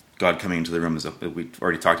problematic. God coming into the room we've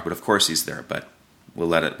already talked about. Of course, He's there, but we'll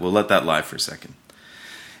let that lie for a second.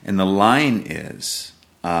 And the line is,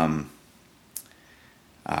 I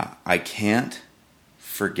can't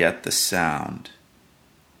forget the sound.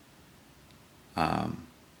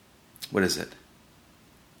 What is it?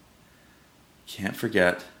 Can't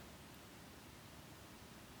forget.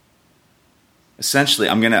 Essentially,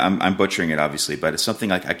 I'm butchering it obviously, but it's something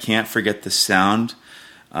like, I can't forget the sound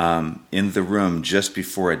in the room just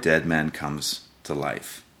before a dead man comes to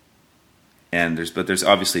life. And there's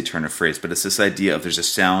obviously a turn of phrase, but it's this idea of there's a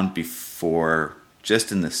sound before,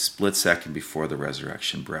 just in the split second before the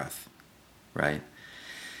resurrection breath, right?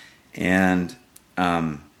 And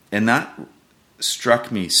that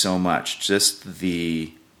struck me so much. Just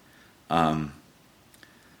the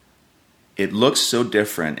it looks so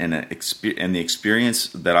different in the experience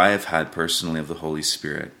that I have had personally of the Holy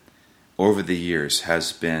Spirit over the years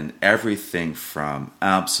has been everything from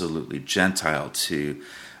absolutely Gentile to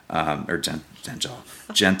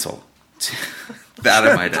gentle. That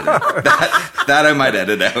I might edit. That I might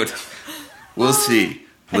edit out. We'll see,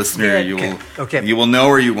 listener. You will know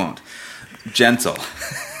or you won't. Gentle.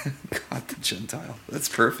 God, the Gentile. That's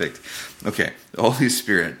perfect. Okay, the Holy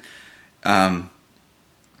Spirit.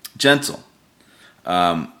 Gentle.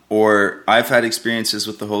 Or I've had experiences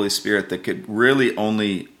with the Holy Spirit that could really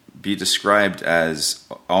only be described as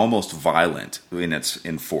almost violent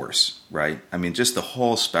in force, right? I mean, just the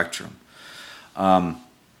whole spectrum. But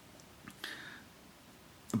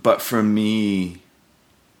for me,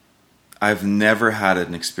 I've never had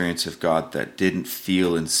an experience of God that didn't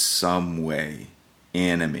feel in some way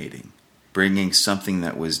animating, bringing something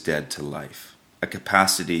that was dead to life. A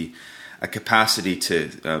capacity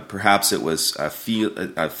to perhaps it was a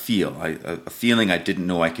feeling I didn't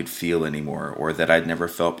know I could feel anymore, or that I'd never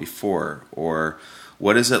felt before. Or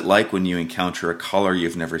what is it like when you encounter a color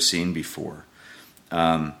you've never seen before?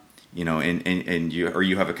 And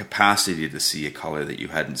you have a capacity to see a color that you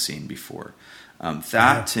hadn't seen before.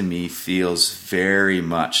 That to me feels very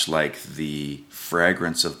much like the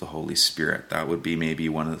fragrance of the Holy Spirit. That would be maybe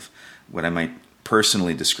one of what I might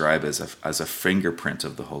personally describe as a fingerprint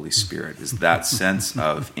of the Holy Spirit, is that sense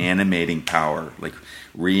of animating power, like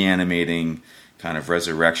reanimating, kind of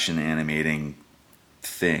resurrection animating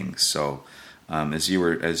things. So as you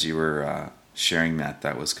were sharing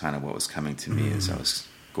that was kind of what was coming to me as I was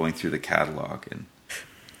going through the catalog. And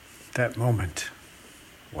that moment.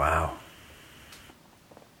 Wow.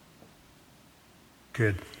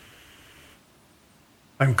 Good.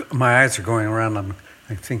 My eyes are going around. I'm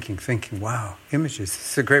thinking, wow, images.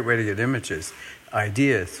 This is a great way to get images,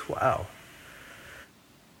 ideas. Wow.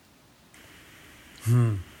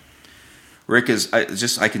 Rick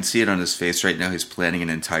I can see it on his face right now. He's planning an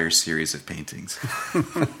entire series of paintings.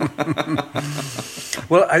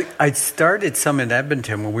 Well, I started some in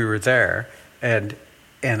Edmonton when we were there, and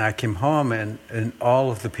I came home, and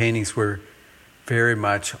all of the paintings were very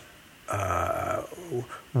much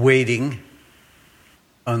waiting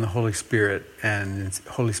on the Holy Spirit and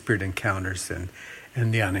Holy Spirit encounters and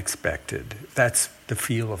the unexpected. That's the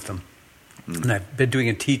feel of them. And I've been doing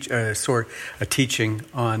a teaching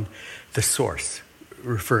on the source,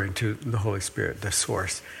 referring to the Holy Spirit, the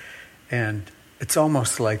source. And it's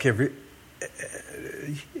almost like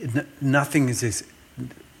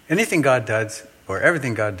anything God does, or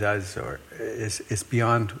everything God does, or is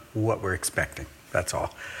beyond what we're expecting. That's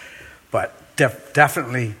all. But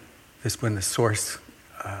definitely, when the source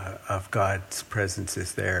of God's presence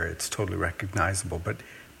is there, it's totally recognizable, but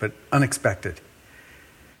unexpected.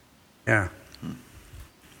 Yeah.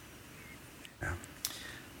 Yeah.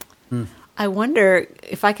 I wonder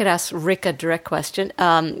if I could ask Rick a direct question,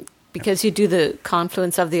 because you do the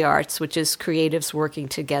confluence of the arts, which is creatives working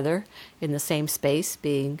together in the same space,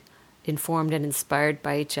 being informed and inspired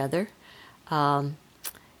by each other. And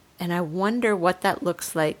I wonder what that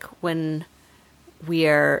looks like when we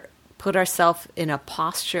put ourselves in a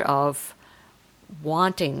posture of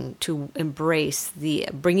wanting to embrace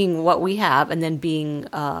bringing what we have, and then being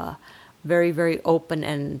very, very open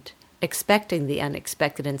and expecting the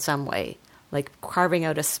unexpected in some way, like carving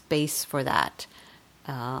out a space for that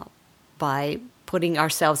by putting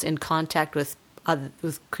ourselves in contact with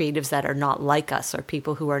creatives that are not like us, or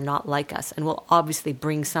people who are not like us, and will obviously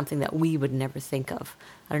bring something that we would never think of.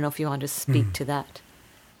 I don't know if you want to speak to that.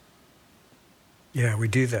 Yeah, we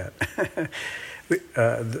do that.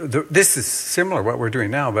 This is similar to what we're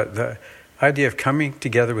doing now, but the idea of coming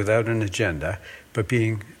together without an agenda, but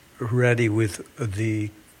being ready with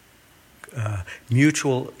the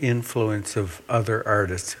mutual influence of other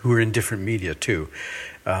artists who are in different media too.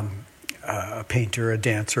 A painter, a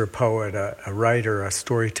dancer, a poet, a writer, a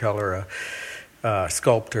storyteller, a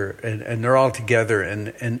sculptor, and they're all together,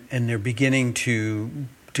 and they're beginning to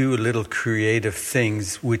do little creative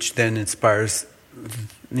things, which then inspires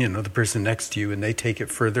the person next to you, and they take it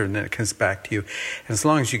further, and then it comes back to you. And as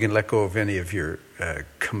long as you can let go of any of your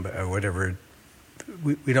whatever,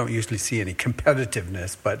 we don't usually see any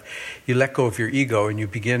competitiveness, but you let go of your ego and you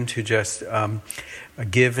begin to just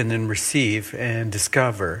give and then receive and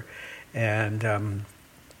discover. And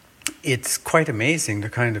it's quite amazing, the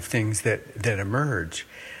kind of things that emerge.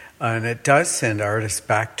 And it does send artists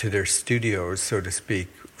back to their studios, so to speak,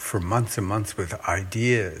 for months and months with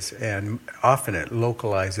ideas, and often it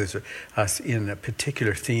localizes us in a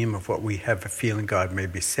particular theme of what we have a feeling God may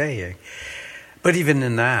be saying. But even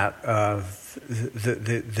in that,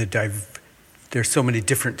 there's so many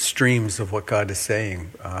different streams of what God is saying.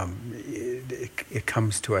 It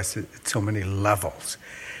comes to us at so many levels,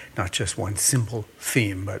 not just one simple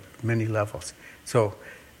theme, but many levels. So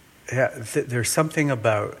there's something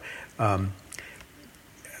about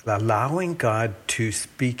allowing God to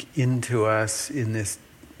speak into us in this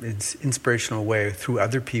inspirational way through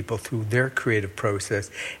other people, through their creative process,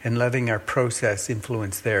 and letting our process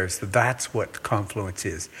influence theirs. So that's what confluence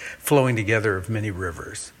is. Flowing together of many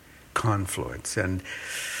rivers. Confluence. And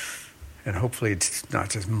hopefully it's not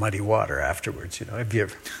just muddy water afterwards, Have you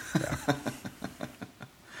ever... Yeah.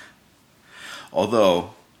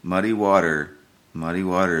 Although Muddy Water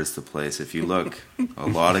is the place. If you look, a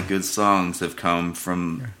lot of good songs have come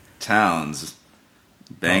from towns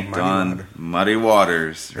banked on muddy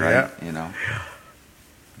waters, right?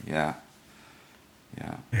 Yeah.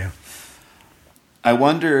 Yeah. I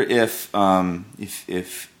wonder if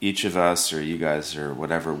each of us or you guys or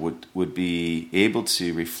whatever would be able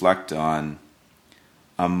to reflect on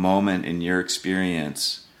a moment in your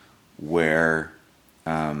experience where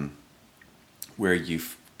you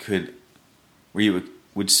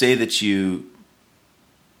would say that you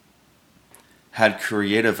had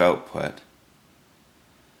creative output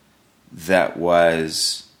that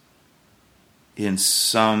was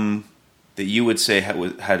that you would say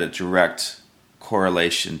had a direct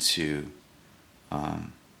correlation to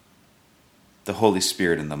the Holy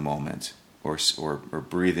Spirit in the moment, or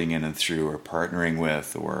breathing in and through, or partnering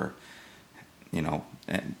with, or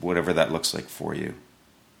whatever that looks like for you.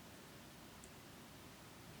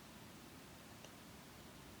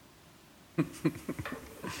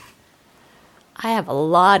 I have a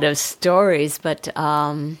lot of stories, but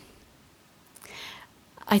I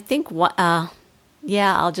think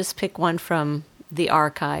I'll just pick one from the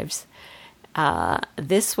archives.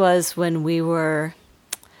 This was when we were,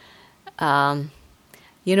 the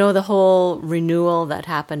whole renewal that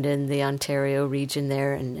happened in the Ontario region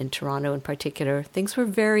there, and in Toronto in particular. Things were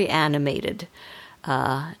very animated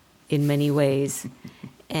in many ways.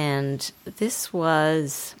 And this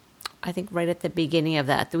was, I think, right at the beginning of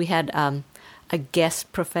that. We had a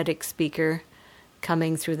guest prophetic speaker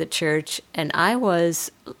coming through the church, and I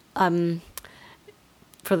was...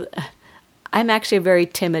 I'm actually a very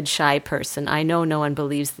timid, shy person. I know no one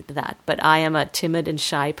believes that, but I am a timid and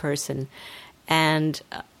shy person. And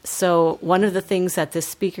so one of the things that this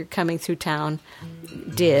speaker coming through town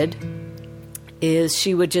did is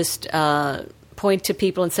she would just point to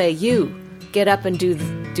people and say, "You, get up and do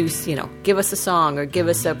give us a song, or give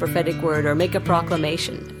us a prophetic word, or make a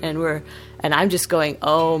proclamation." And I'm just going,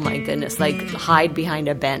 "Oh my goodness, like hide behind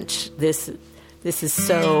a bench. This is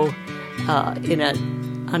so in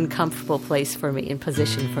an uncomfortable place for me, in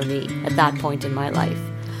position for me at that point in my life."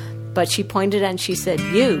 But she pointed and she said,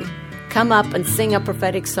 "You, come up and sing a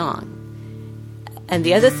prophetic song." And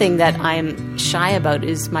the other thing that I'm shy about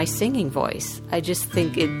is my singing voice. I just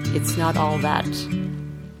think it's not all that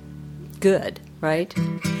good, right?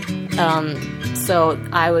 So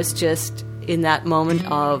I was just in that moment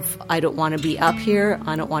of, I don't want to be up here.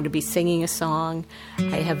 I don't want to be singing a song.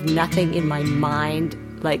 I have nothing in my mind,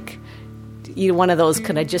 like one of those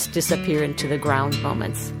could I just disappear into the ground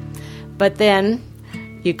moments. But then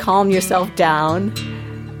you calm yourself down,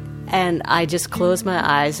 and I just closed my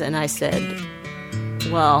eyes and I said,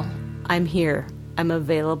 "Well, I'm here. I'm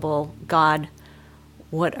available. God,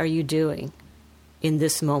 what are you doing in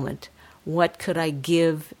this moment? What could I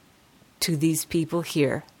give to these people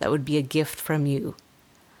here that would be a gift from you?"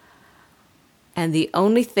 And the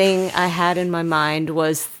only thing I had in my mind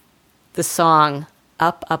was the song,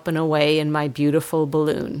 "Up, Up and Away in My Beautiful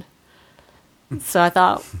Balloon." So I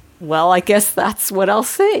thought, well, I guess that's what I'll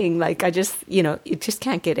sing. Like, I just, it just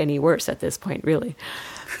can't get any worse at this point, really.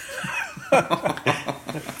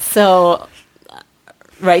 So,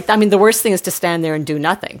 right, I mean, the worst thing is to stand there and do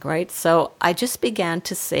nothing, right? So I just began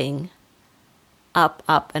to sing "Up,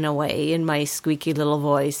 Up and Away" in my squeaky little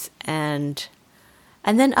voice, and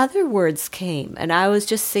then other words came, and I was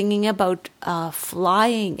just singing about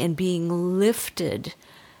flying and being lifted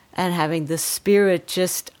and having the Spirit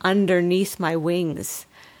just underneath my wings,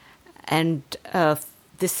 and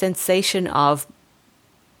the sensation of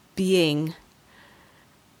being,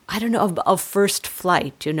 I don't know, of first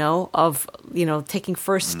flight, of taking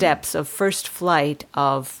first steps, of first flight,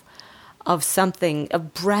 of something,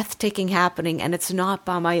 of breathtaking happening, and it's not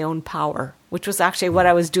by my own power, which was actually what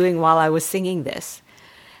I was doing while I was singing this.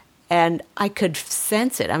 And I could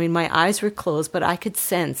sense it. I mean, my eyes were closed, but I could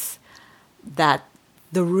sense that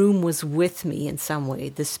the room was with me in some way.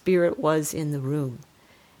 The Spirit was in the room.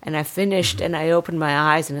 And I finished and I opened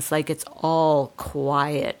my eyes, and it's like it's all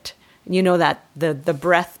quiet. And that the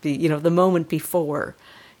breath, the moment before,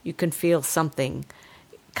 you can feel something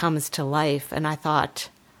comes to life. And I thought,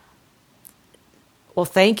 well,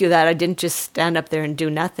 thank you that I didn't just stand up there and do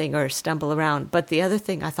nothing or stumble around. But the other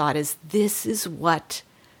thing I thought is, this is what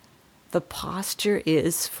the posture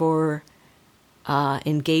is for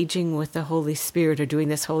engaging with the Holy Spirit, or doing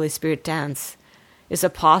this Holy Spirit dance, is a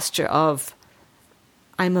posture of,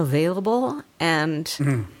 I'm available,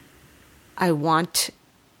 and I want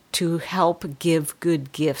to help give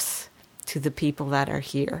good gifts to the people that are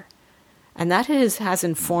here. And that has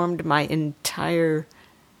informed my entire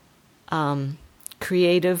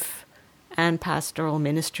creative and pastoral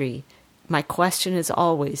ministry, my question is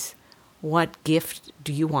always, what gift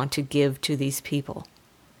do you want to give to these people?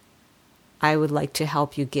 I would like to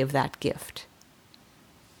help you give that gift,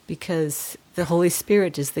 because the Holy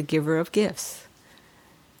Spirit is the giver of gifts.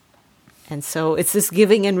 And so it's this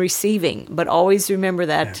giving and receiving, but always remember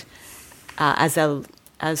that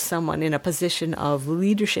as someone in a position of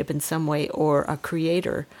leadership in some way or a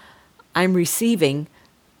creator, I'm receiving,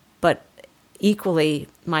 but equally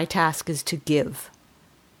my task is to give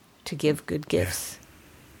good gifts.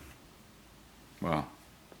 Yeah. Wow.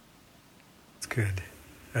 That's good.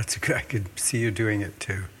 That's good. I could see you doing it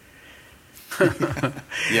too.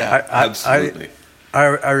 Yeah, absolutely.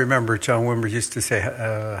 I remember John Wimber used to say,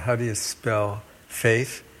 how do you spell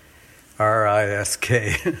faith?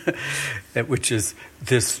 R-I-S-K, which is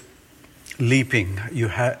this leaping. You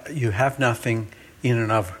have nothing in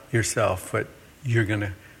and of yourself, but you're going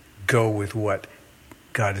to go with what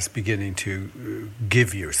God is beginning to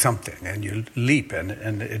give you, something, and you leap,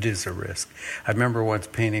 and it is a risk. I remember once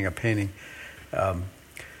painting a painting,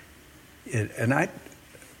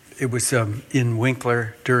 it was in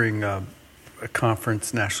Winkler during a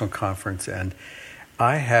conference, national conference, and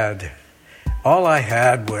all I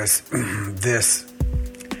had was this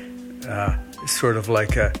sort of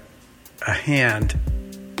like a hand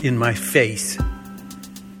in my face.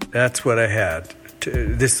 That's what I had.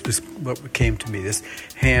 This was what came to me, this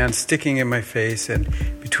hand sticking in my face, and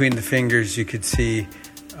between the fingers you could see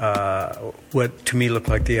what to me looked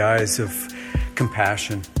like the eyes of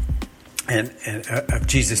compassion and of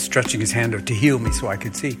Jesus stretching his hand out to heal me so I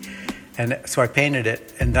could see. And so I painted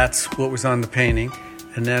it, and that's what was on the painting.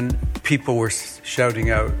 And then people were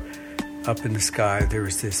shouting out up in the sky. There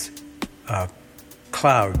was this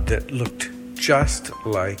cloud that looked just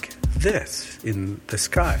like this in the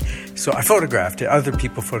sky. So I photographed it. Other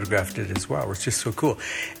people photographed it as well. It was just so cool.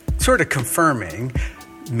 Sort of confirming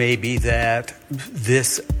maybe that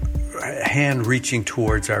this hand reaching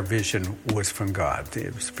towards our vision was from God.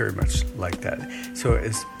 It was very much like that. So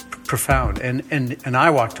it's profound. And I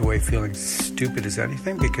walked away feeling stupid as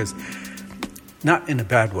anything, because not in a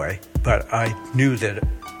bad way, but I knew that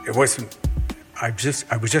it wasn't. I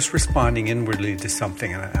was just responding inwardly to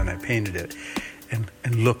something, and I painted it, and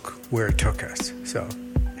look where it took us. So,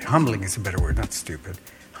 humbling is a better word, not stupid.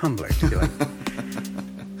 Humbling,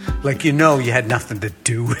 like you had nothing to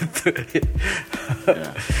do with it.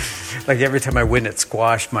 Yeah. Like every time I win at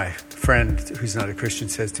squash, my friend who's not a Christian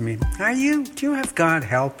says to me, do you have God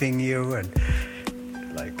helping you? And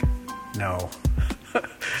like, no.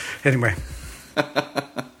 Anyway.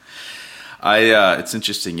 It's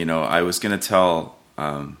interesting, I was going to tell,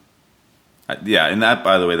 and that,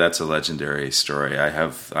 by the way, that's a legendary story. I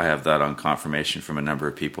have that on confirmation from a number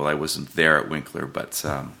of people. I wasn't there at Winkler, but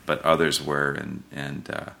others were,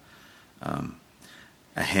 and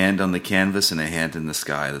a hand on the canvas and a hand in the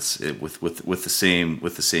sky. That's it, with the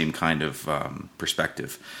same kind of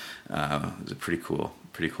perspective. It's a pretty cool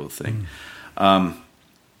thing.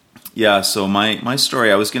 Yeah, so my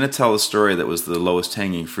story, I was going to tell a story that was the lowest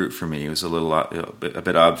hanging fruit for me. It was a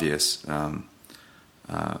bit obvious,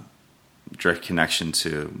 direct connection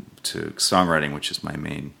to songwriting, which is my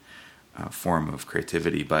main form of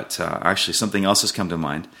creativity. But actually, something else has come to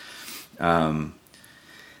mind. And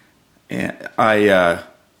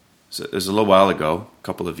so it was a little while ago, a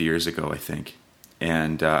couple of years ago, I think.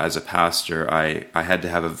 And as a pastor, I had to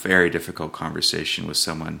have a very difficult conversation with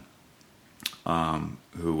someone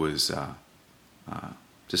who was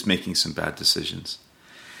just making some bad decisions.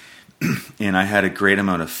 And I had a great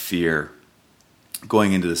amount of fear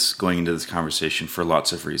going into this conversation for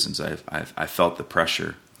lots of reasons. I felt the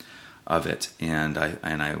pressure of it, and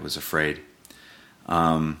I was afraid.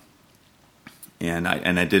 And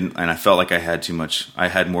I felt like I had too much. I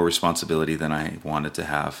had more responsibility than I wanted to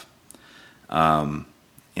have. And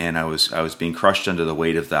I was being crushed under the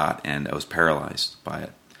weight of that, and I was paralyzed by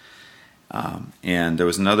it. And there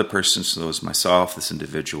was another person, so there was myself, this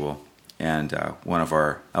individual, and one of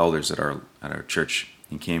our elders at our church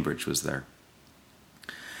in Cambridge was there.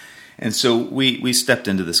 And so we stepped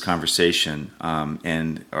into this conversation,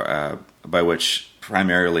 and by which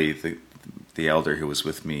primarily the elder who was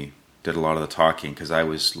with me did a lot of the talking, because I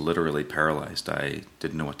was literally paralyzed. I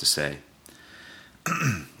didn't know what to say.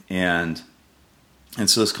 and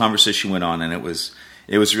so this conversation went on, and it was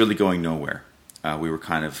really going nowhere. We were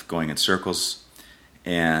kind of going in circles,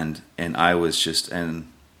 and I was just, and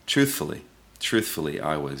truthfully,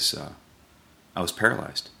 I was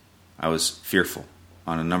paralyzed. I was fearful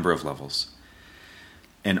on a number of levels,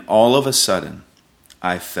 and all of a sudden,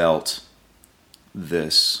 I felt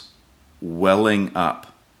this welling up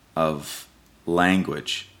of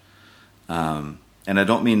language And I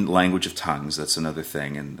don't mean language of tongues, that's another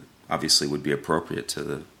thing, and obviously would be appropriate to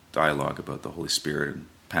the dialogue about the Holy Spirit and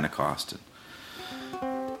Pentecost.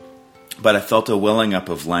 But I felt a welling up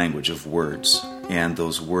of language, of words, and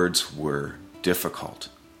those words were difficult,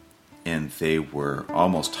 and they were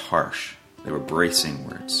almost harsh. They were bracing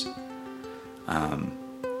words.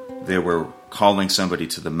 They were calling somebody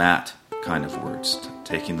to the mat kind of words,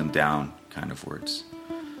 taking them down kind of words.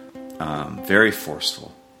 Very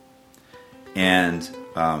forceful. And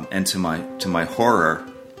to my horror,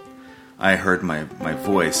 I heard my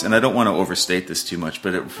voice, and I don't want to overstate this too much,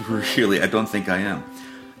 but I don't think I am.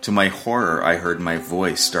 To my horror, I heard my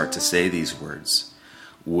voice start to say these words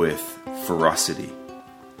with ferocity,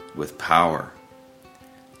 with power,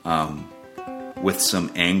 with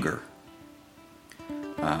some anger,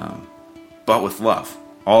 but with love.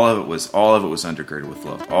 All of it was undergirded with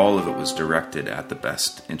love. All of it was directed at the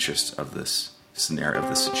best interest of this scenario, of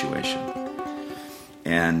this situation.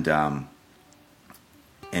 And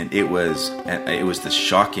it was this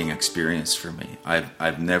shocking experience for me.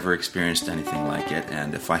 I've never experienced anything like it,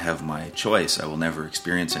 and if I have my choice, I will never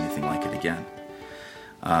experience anything like it again.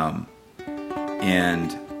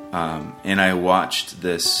 And I watched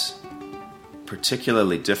this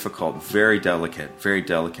particularly difficult, very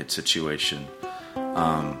delicate situation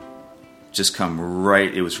just come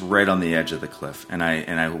right. It was right on the edge of the cliff, and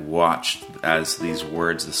I watched as these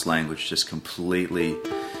words, this language, just completely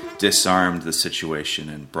disarmed the situation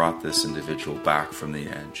and brought this individual back from the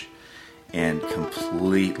edge, and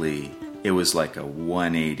completely, it was like a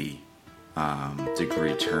 180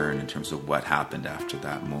 degree turn in terms of what happened after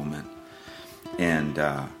that moment, and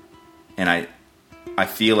I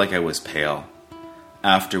feel like I was pale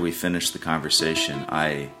after we finished the conversation.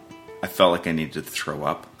 I felt like I needed to throw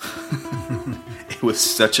up. It was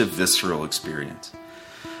such a visceral experience.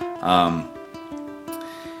 And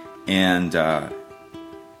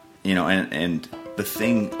the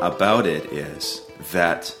thing about it is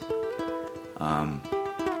that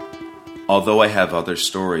although I have other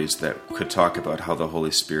stories that could talk about how the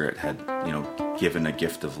Holy Spirit had, given a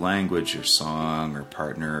gift of language or song or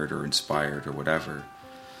partnered or inspired or whatever,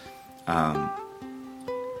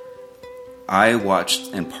 I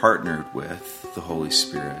watched and partnered with the Holy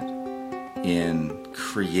Spirit in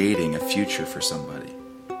creating a future for somebody.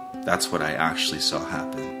 That's what I actually saw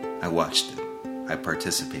happen. I watched it. I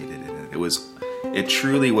participated in it. It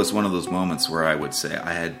truly was one of those moments where I would say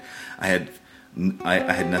I had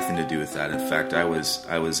nothing to do with that. In fact, I was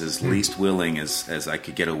as least willing as I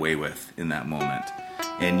could get away with in that moment.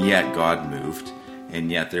 And yet God moved.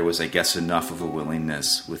 And yet there was, I guess, enough of a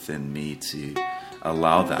willingness within me to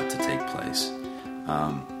allow that to take place,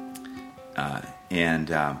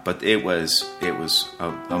 but it was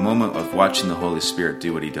a moment of watching the Holy Spirit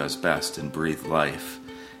do what He does best and breathe life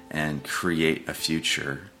and create a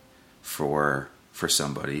future for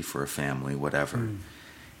somebody, for a family, whatever.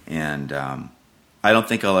 And I don't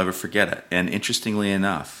think I'll ever forget it. And interestingly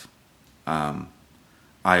enough,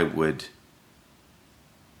 I would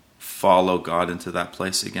follow God into that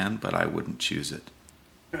place again, but I wouldn't choose it.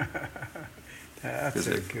 That's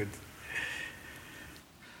good.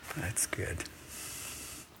 That's good.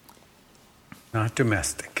 Not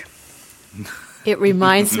domestic. It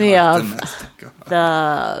reminds me of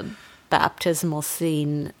the baptismal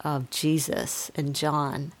scene of Jesus and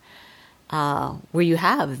John, where you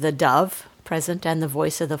have the dove present and the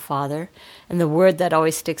voice of the Father. And the word that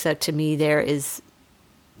always sticks out to me there is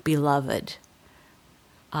beloved.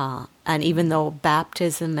 And even though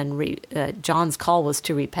baptism and John's call was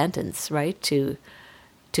to repentance, right? To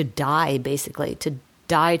die, basically, to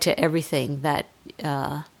die to everything that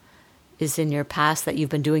is in your past that you've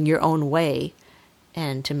been doing your own way,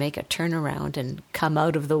 and to make a turnaround and come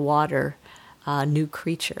out of the water a new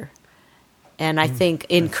creature. And I think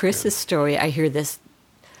in Kris's story, I hear this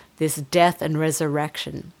death and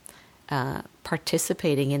resurrection,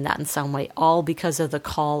 participating in that in some way, all because of the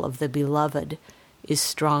call of the beloved is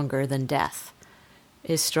stronger than death,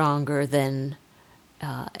 is stronger than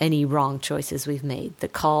any wrong choices we've made. The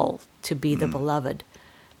call to be the beloved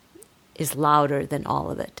is louder than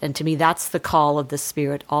all of it. And to me, that's the call of the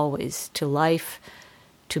Spirit always, to life,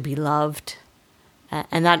 to be loved.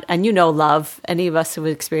 And love, any of us who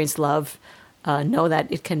have experienced love know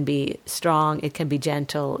that it can be strong, it can be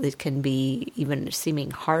gentle, it can be even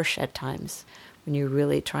seeming harsh at times when you're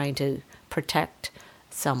really trying to protect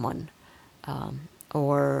someone.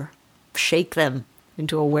 Or shake them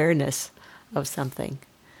into awareness of something,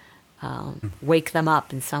 wake them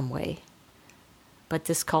up in some way. But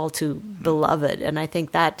this call to beloved, and I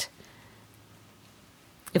think that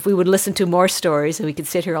if we would listen to more stories, and we could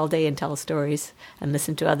sit here all day and tell stories and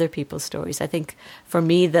listen to other people's stories. I think for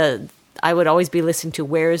me, I would always be listening to,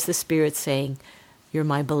 where is the Spirit saying, "You're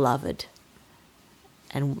my beloved,"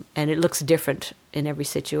 and it looks different in every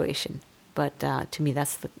situation. But to me,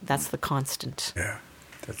 that's the constant. Yeah,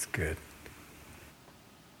 that's good.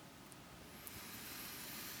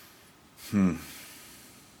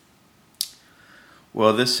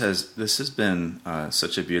 Well, this has been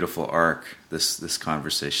such a beautiful arc. This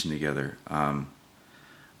conversation together.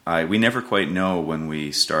 We never quite know when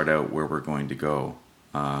we start out where we're going to go,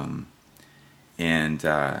 and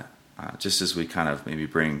just as we kind of maybe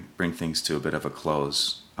bring things to a bit of a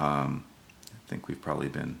close, I think we've probably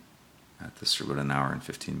been at this for about an hour and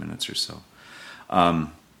 15 minutes or so.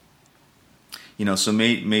 So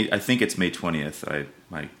May I think it's May 20th.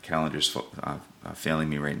 My calendar's failing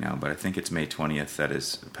me right now, but I think it's May 20th. That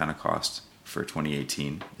is Pentecost for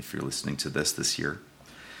 2018. If you're listening to this year,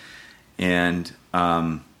 and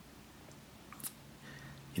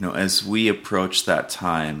as we approach that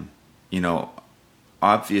time,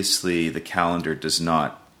 obviously the calendar does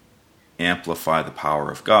not amplify the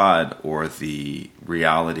power of God or the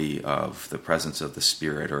reality of the presence of the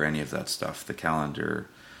Spirit or any of that stuff. The calendar,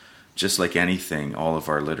 just like anything, all of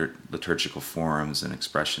our liturgical forms and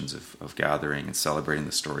expressions of gathering and celebrating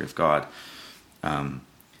the story of God,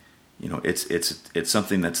 it's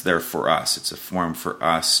something that's there for us. It's a form for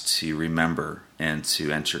us to remember and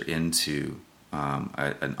to enter into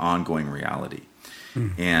an ongoing reality.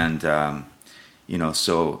 And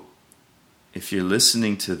so if you're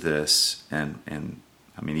listening to this, and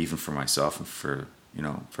I mean, even for myself and for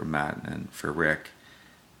Matt and for Rick,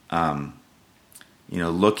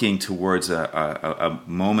 looking towards a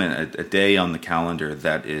moment, a day on the calendar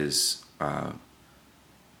that is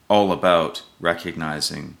all about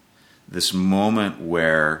recognizing this moment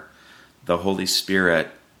where the Holy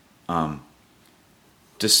Spirit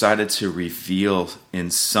decided to reveal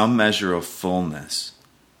in some measure of fullness,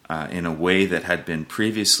 in a way that had been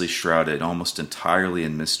previously shrouded almost entirely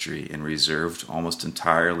in mystery and reserved almost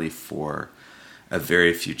entirely for a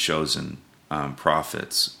very few chosen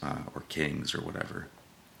prophets or kings or whatever.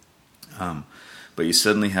 But you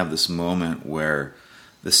suddenly have this moment where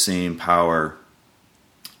the same power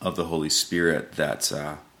of the Holy Spirit that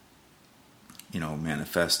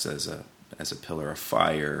manifests as a pillar of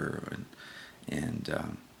fire and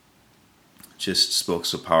just spoke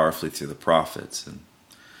so powerfully through the prophets, and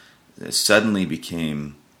it suddenly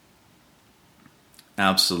became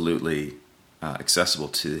absolutely accessible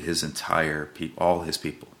to his entire people, all his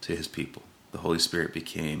people, to his people. The Holy Spirit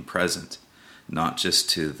became present, not just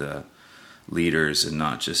to the leaders and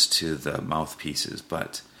not just to the mouthpieces,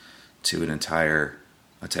 but to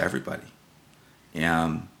to everybody.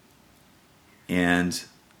 And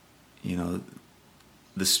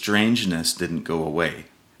the strangeness didn't go away.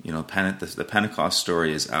 The Pentecost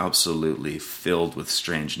story is absolutely filled with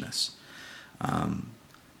strangeness.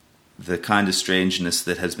 The kind of strangeness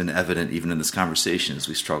that has been evident even in this conversation as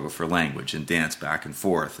we struggle for language and dance back and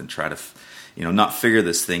forth and try to, not figure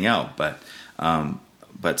this thing out, but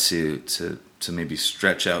to maybe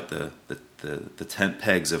stretch out the tent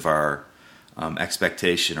pegs of our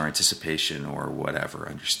expectation or anticipation or whatever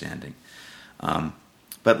understanding.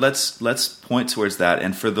 But let's point towards that.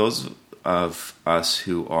 And for those of us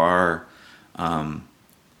who are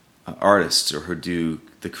artists or who do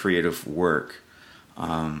the creative work,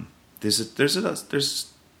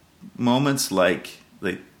 there's moments like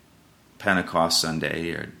Pentecost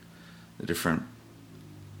Sunday or the different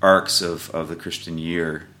arcs of the Christian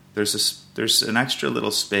year. There's an extra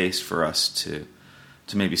little space for us to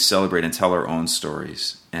maybe celebrate and tell our own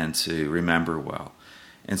stories and to remember well.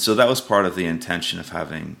 And so that was part of the intention of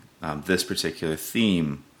having this particular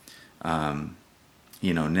theme. Now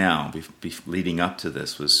leading up to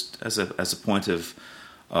this was as a point of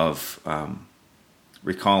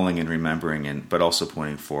recalling and remembering, but also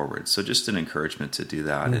pointing forward. So just an encouragement to do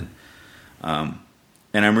that.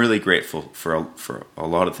 And I'm really grateful for a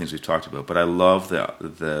lot of things we've talked about. But I love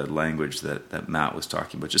the language that Matt was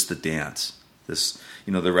talking about. Just the dance, this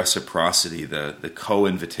the reciprocity, the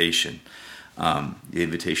co-invitation. The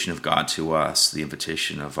invitation of God to us, the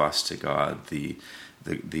invitation of us to God, the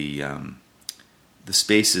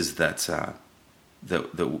spaces that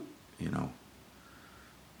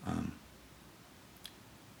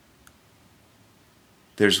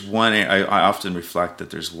there's one. I often reflect that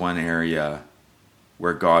there's one area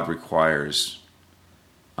where God requires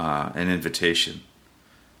an invitation,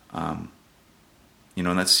 and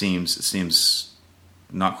that seems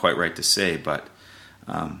not quite right to say, but.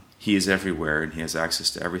 He is everywhere and he has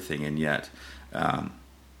access to everything, and yet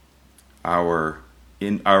our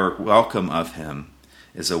in our welcome of him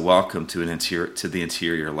is a welcome to the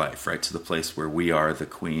interior life, right? To the place where we are the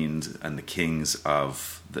queens and the kings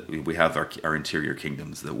of, we have our interior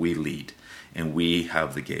kingdoms that we lead, and we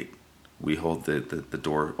have the gate. We hold the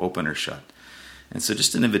door open or shut. And so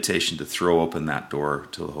just an invitation to throw open that door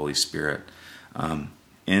to the Holy Spirit, and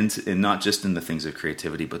not just in the things of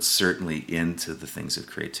creativity, but certainly into the things of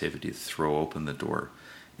creativity, to throw open the door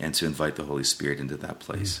and to invite the Holy Spirit into that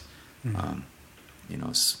place.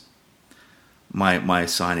 It's my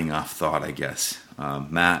signing off thought, I guess.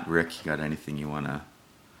 Matt, Rick, you got anything you want to?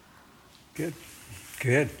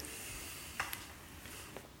 Good.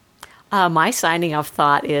 My signing off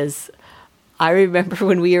thought is, I remember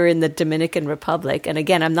when we were in the Dominican Republic, and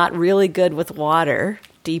again, I'm not really good with water,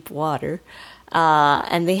 deep water,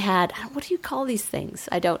 and they had, what do you call these things?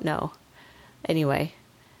 I don't know. Anyway,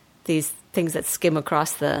 these things that skim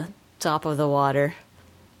across the top of the water.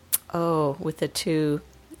 Oh, with the two,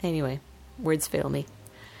 anyway, words fail me.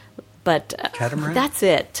 But catamaran? That's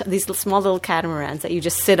it. These small little catamarans that you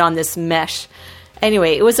just sit on this mesh.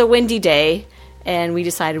 Anyway, it was a windy day, and we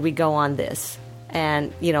decided we'd go on this.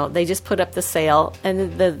 And, they just put up the sail,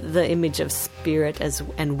 and the image of spirit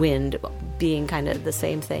and wind being kind of the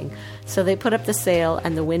same thing. So they put up the sail,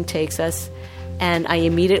 and the wind takes us, and I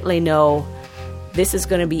immediately know this is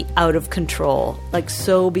going to be out of control, like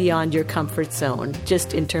so beyond your comfort zone,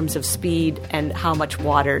 just in terms of speed and how much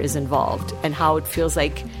water is involved and how it feels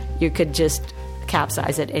like you could just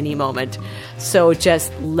capsize at any moment. So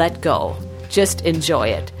just let go. Just enjoy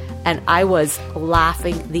it. And I was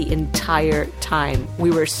laughing the entire time.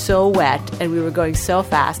 We were so wet and we were going so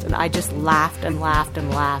fast, and I just laughed and laughed and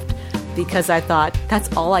laughed because I thought,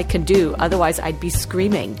 that's all I can do. Otherwise, I'd be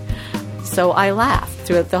screaming. So I laughed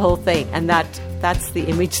throughout the whole thing. And that's the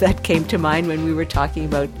image that came to mind when we were talking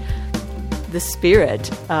about the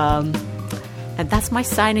Spirit. And that's my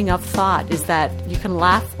signing up thought, is that you can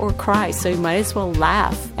laugh or cry, so you might as well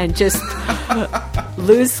laugh and just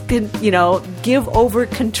give over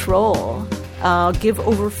control, give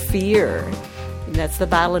over fear. And that's the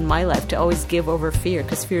battle in my life, to always give over fear,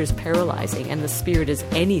 because fear is paralyzing, and the Spirit is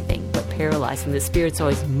anything but paralyzing. The Spirit's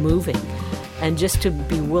always moving. And just to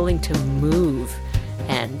be willing to move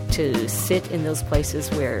and to sit in those places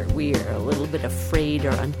where we are a little bit afraid or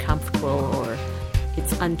uncomfortable, or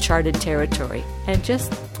it's uncharted territory, and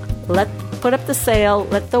just put up the sail,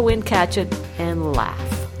 let the wind catch it, and laugh.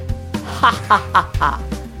 Ha ha ha ha.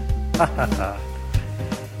 Ha ha ha.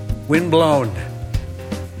 Wind blown.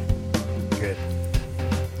 Good.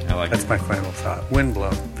 I like That's it. my final thought. Wind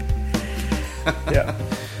blown. Yeah.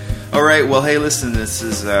 All right. Well, hey, listen. This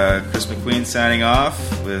is Kris MacQueen signing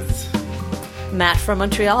off with Matt from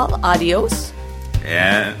Montreal. Adios.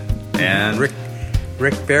 And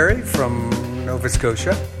Rick Berry from Nova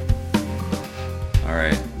Scotia. All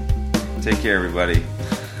right. Take care, everybody.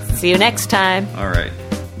 See you next time. All right.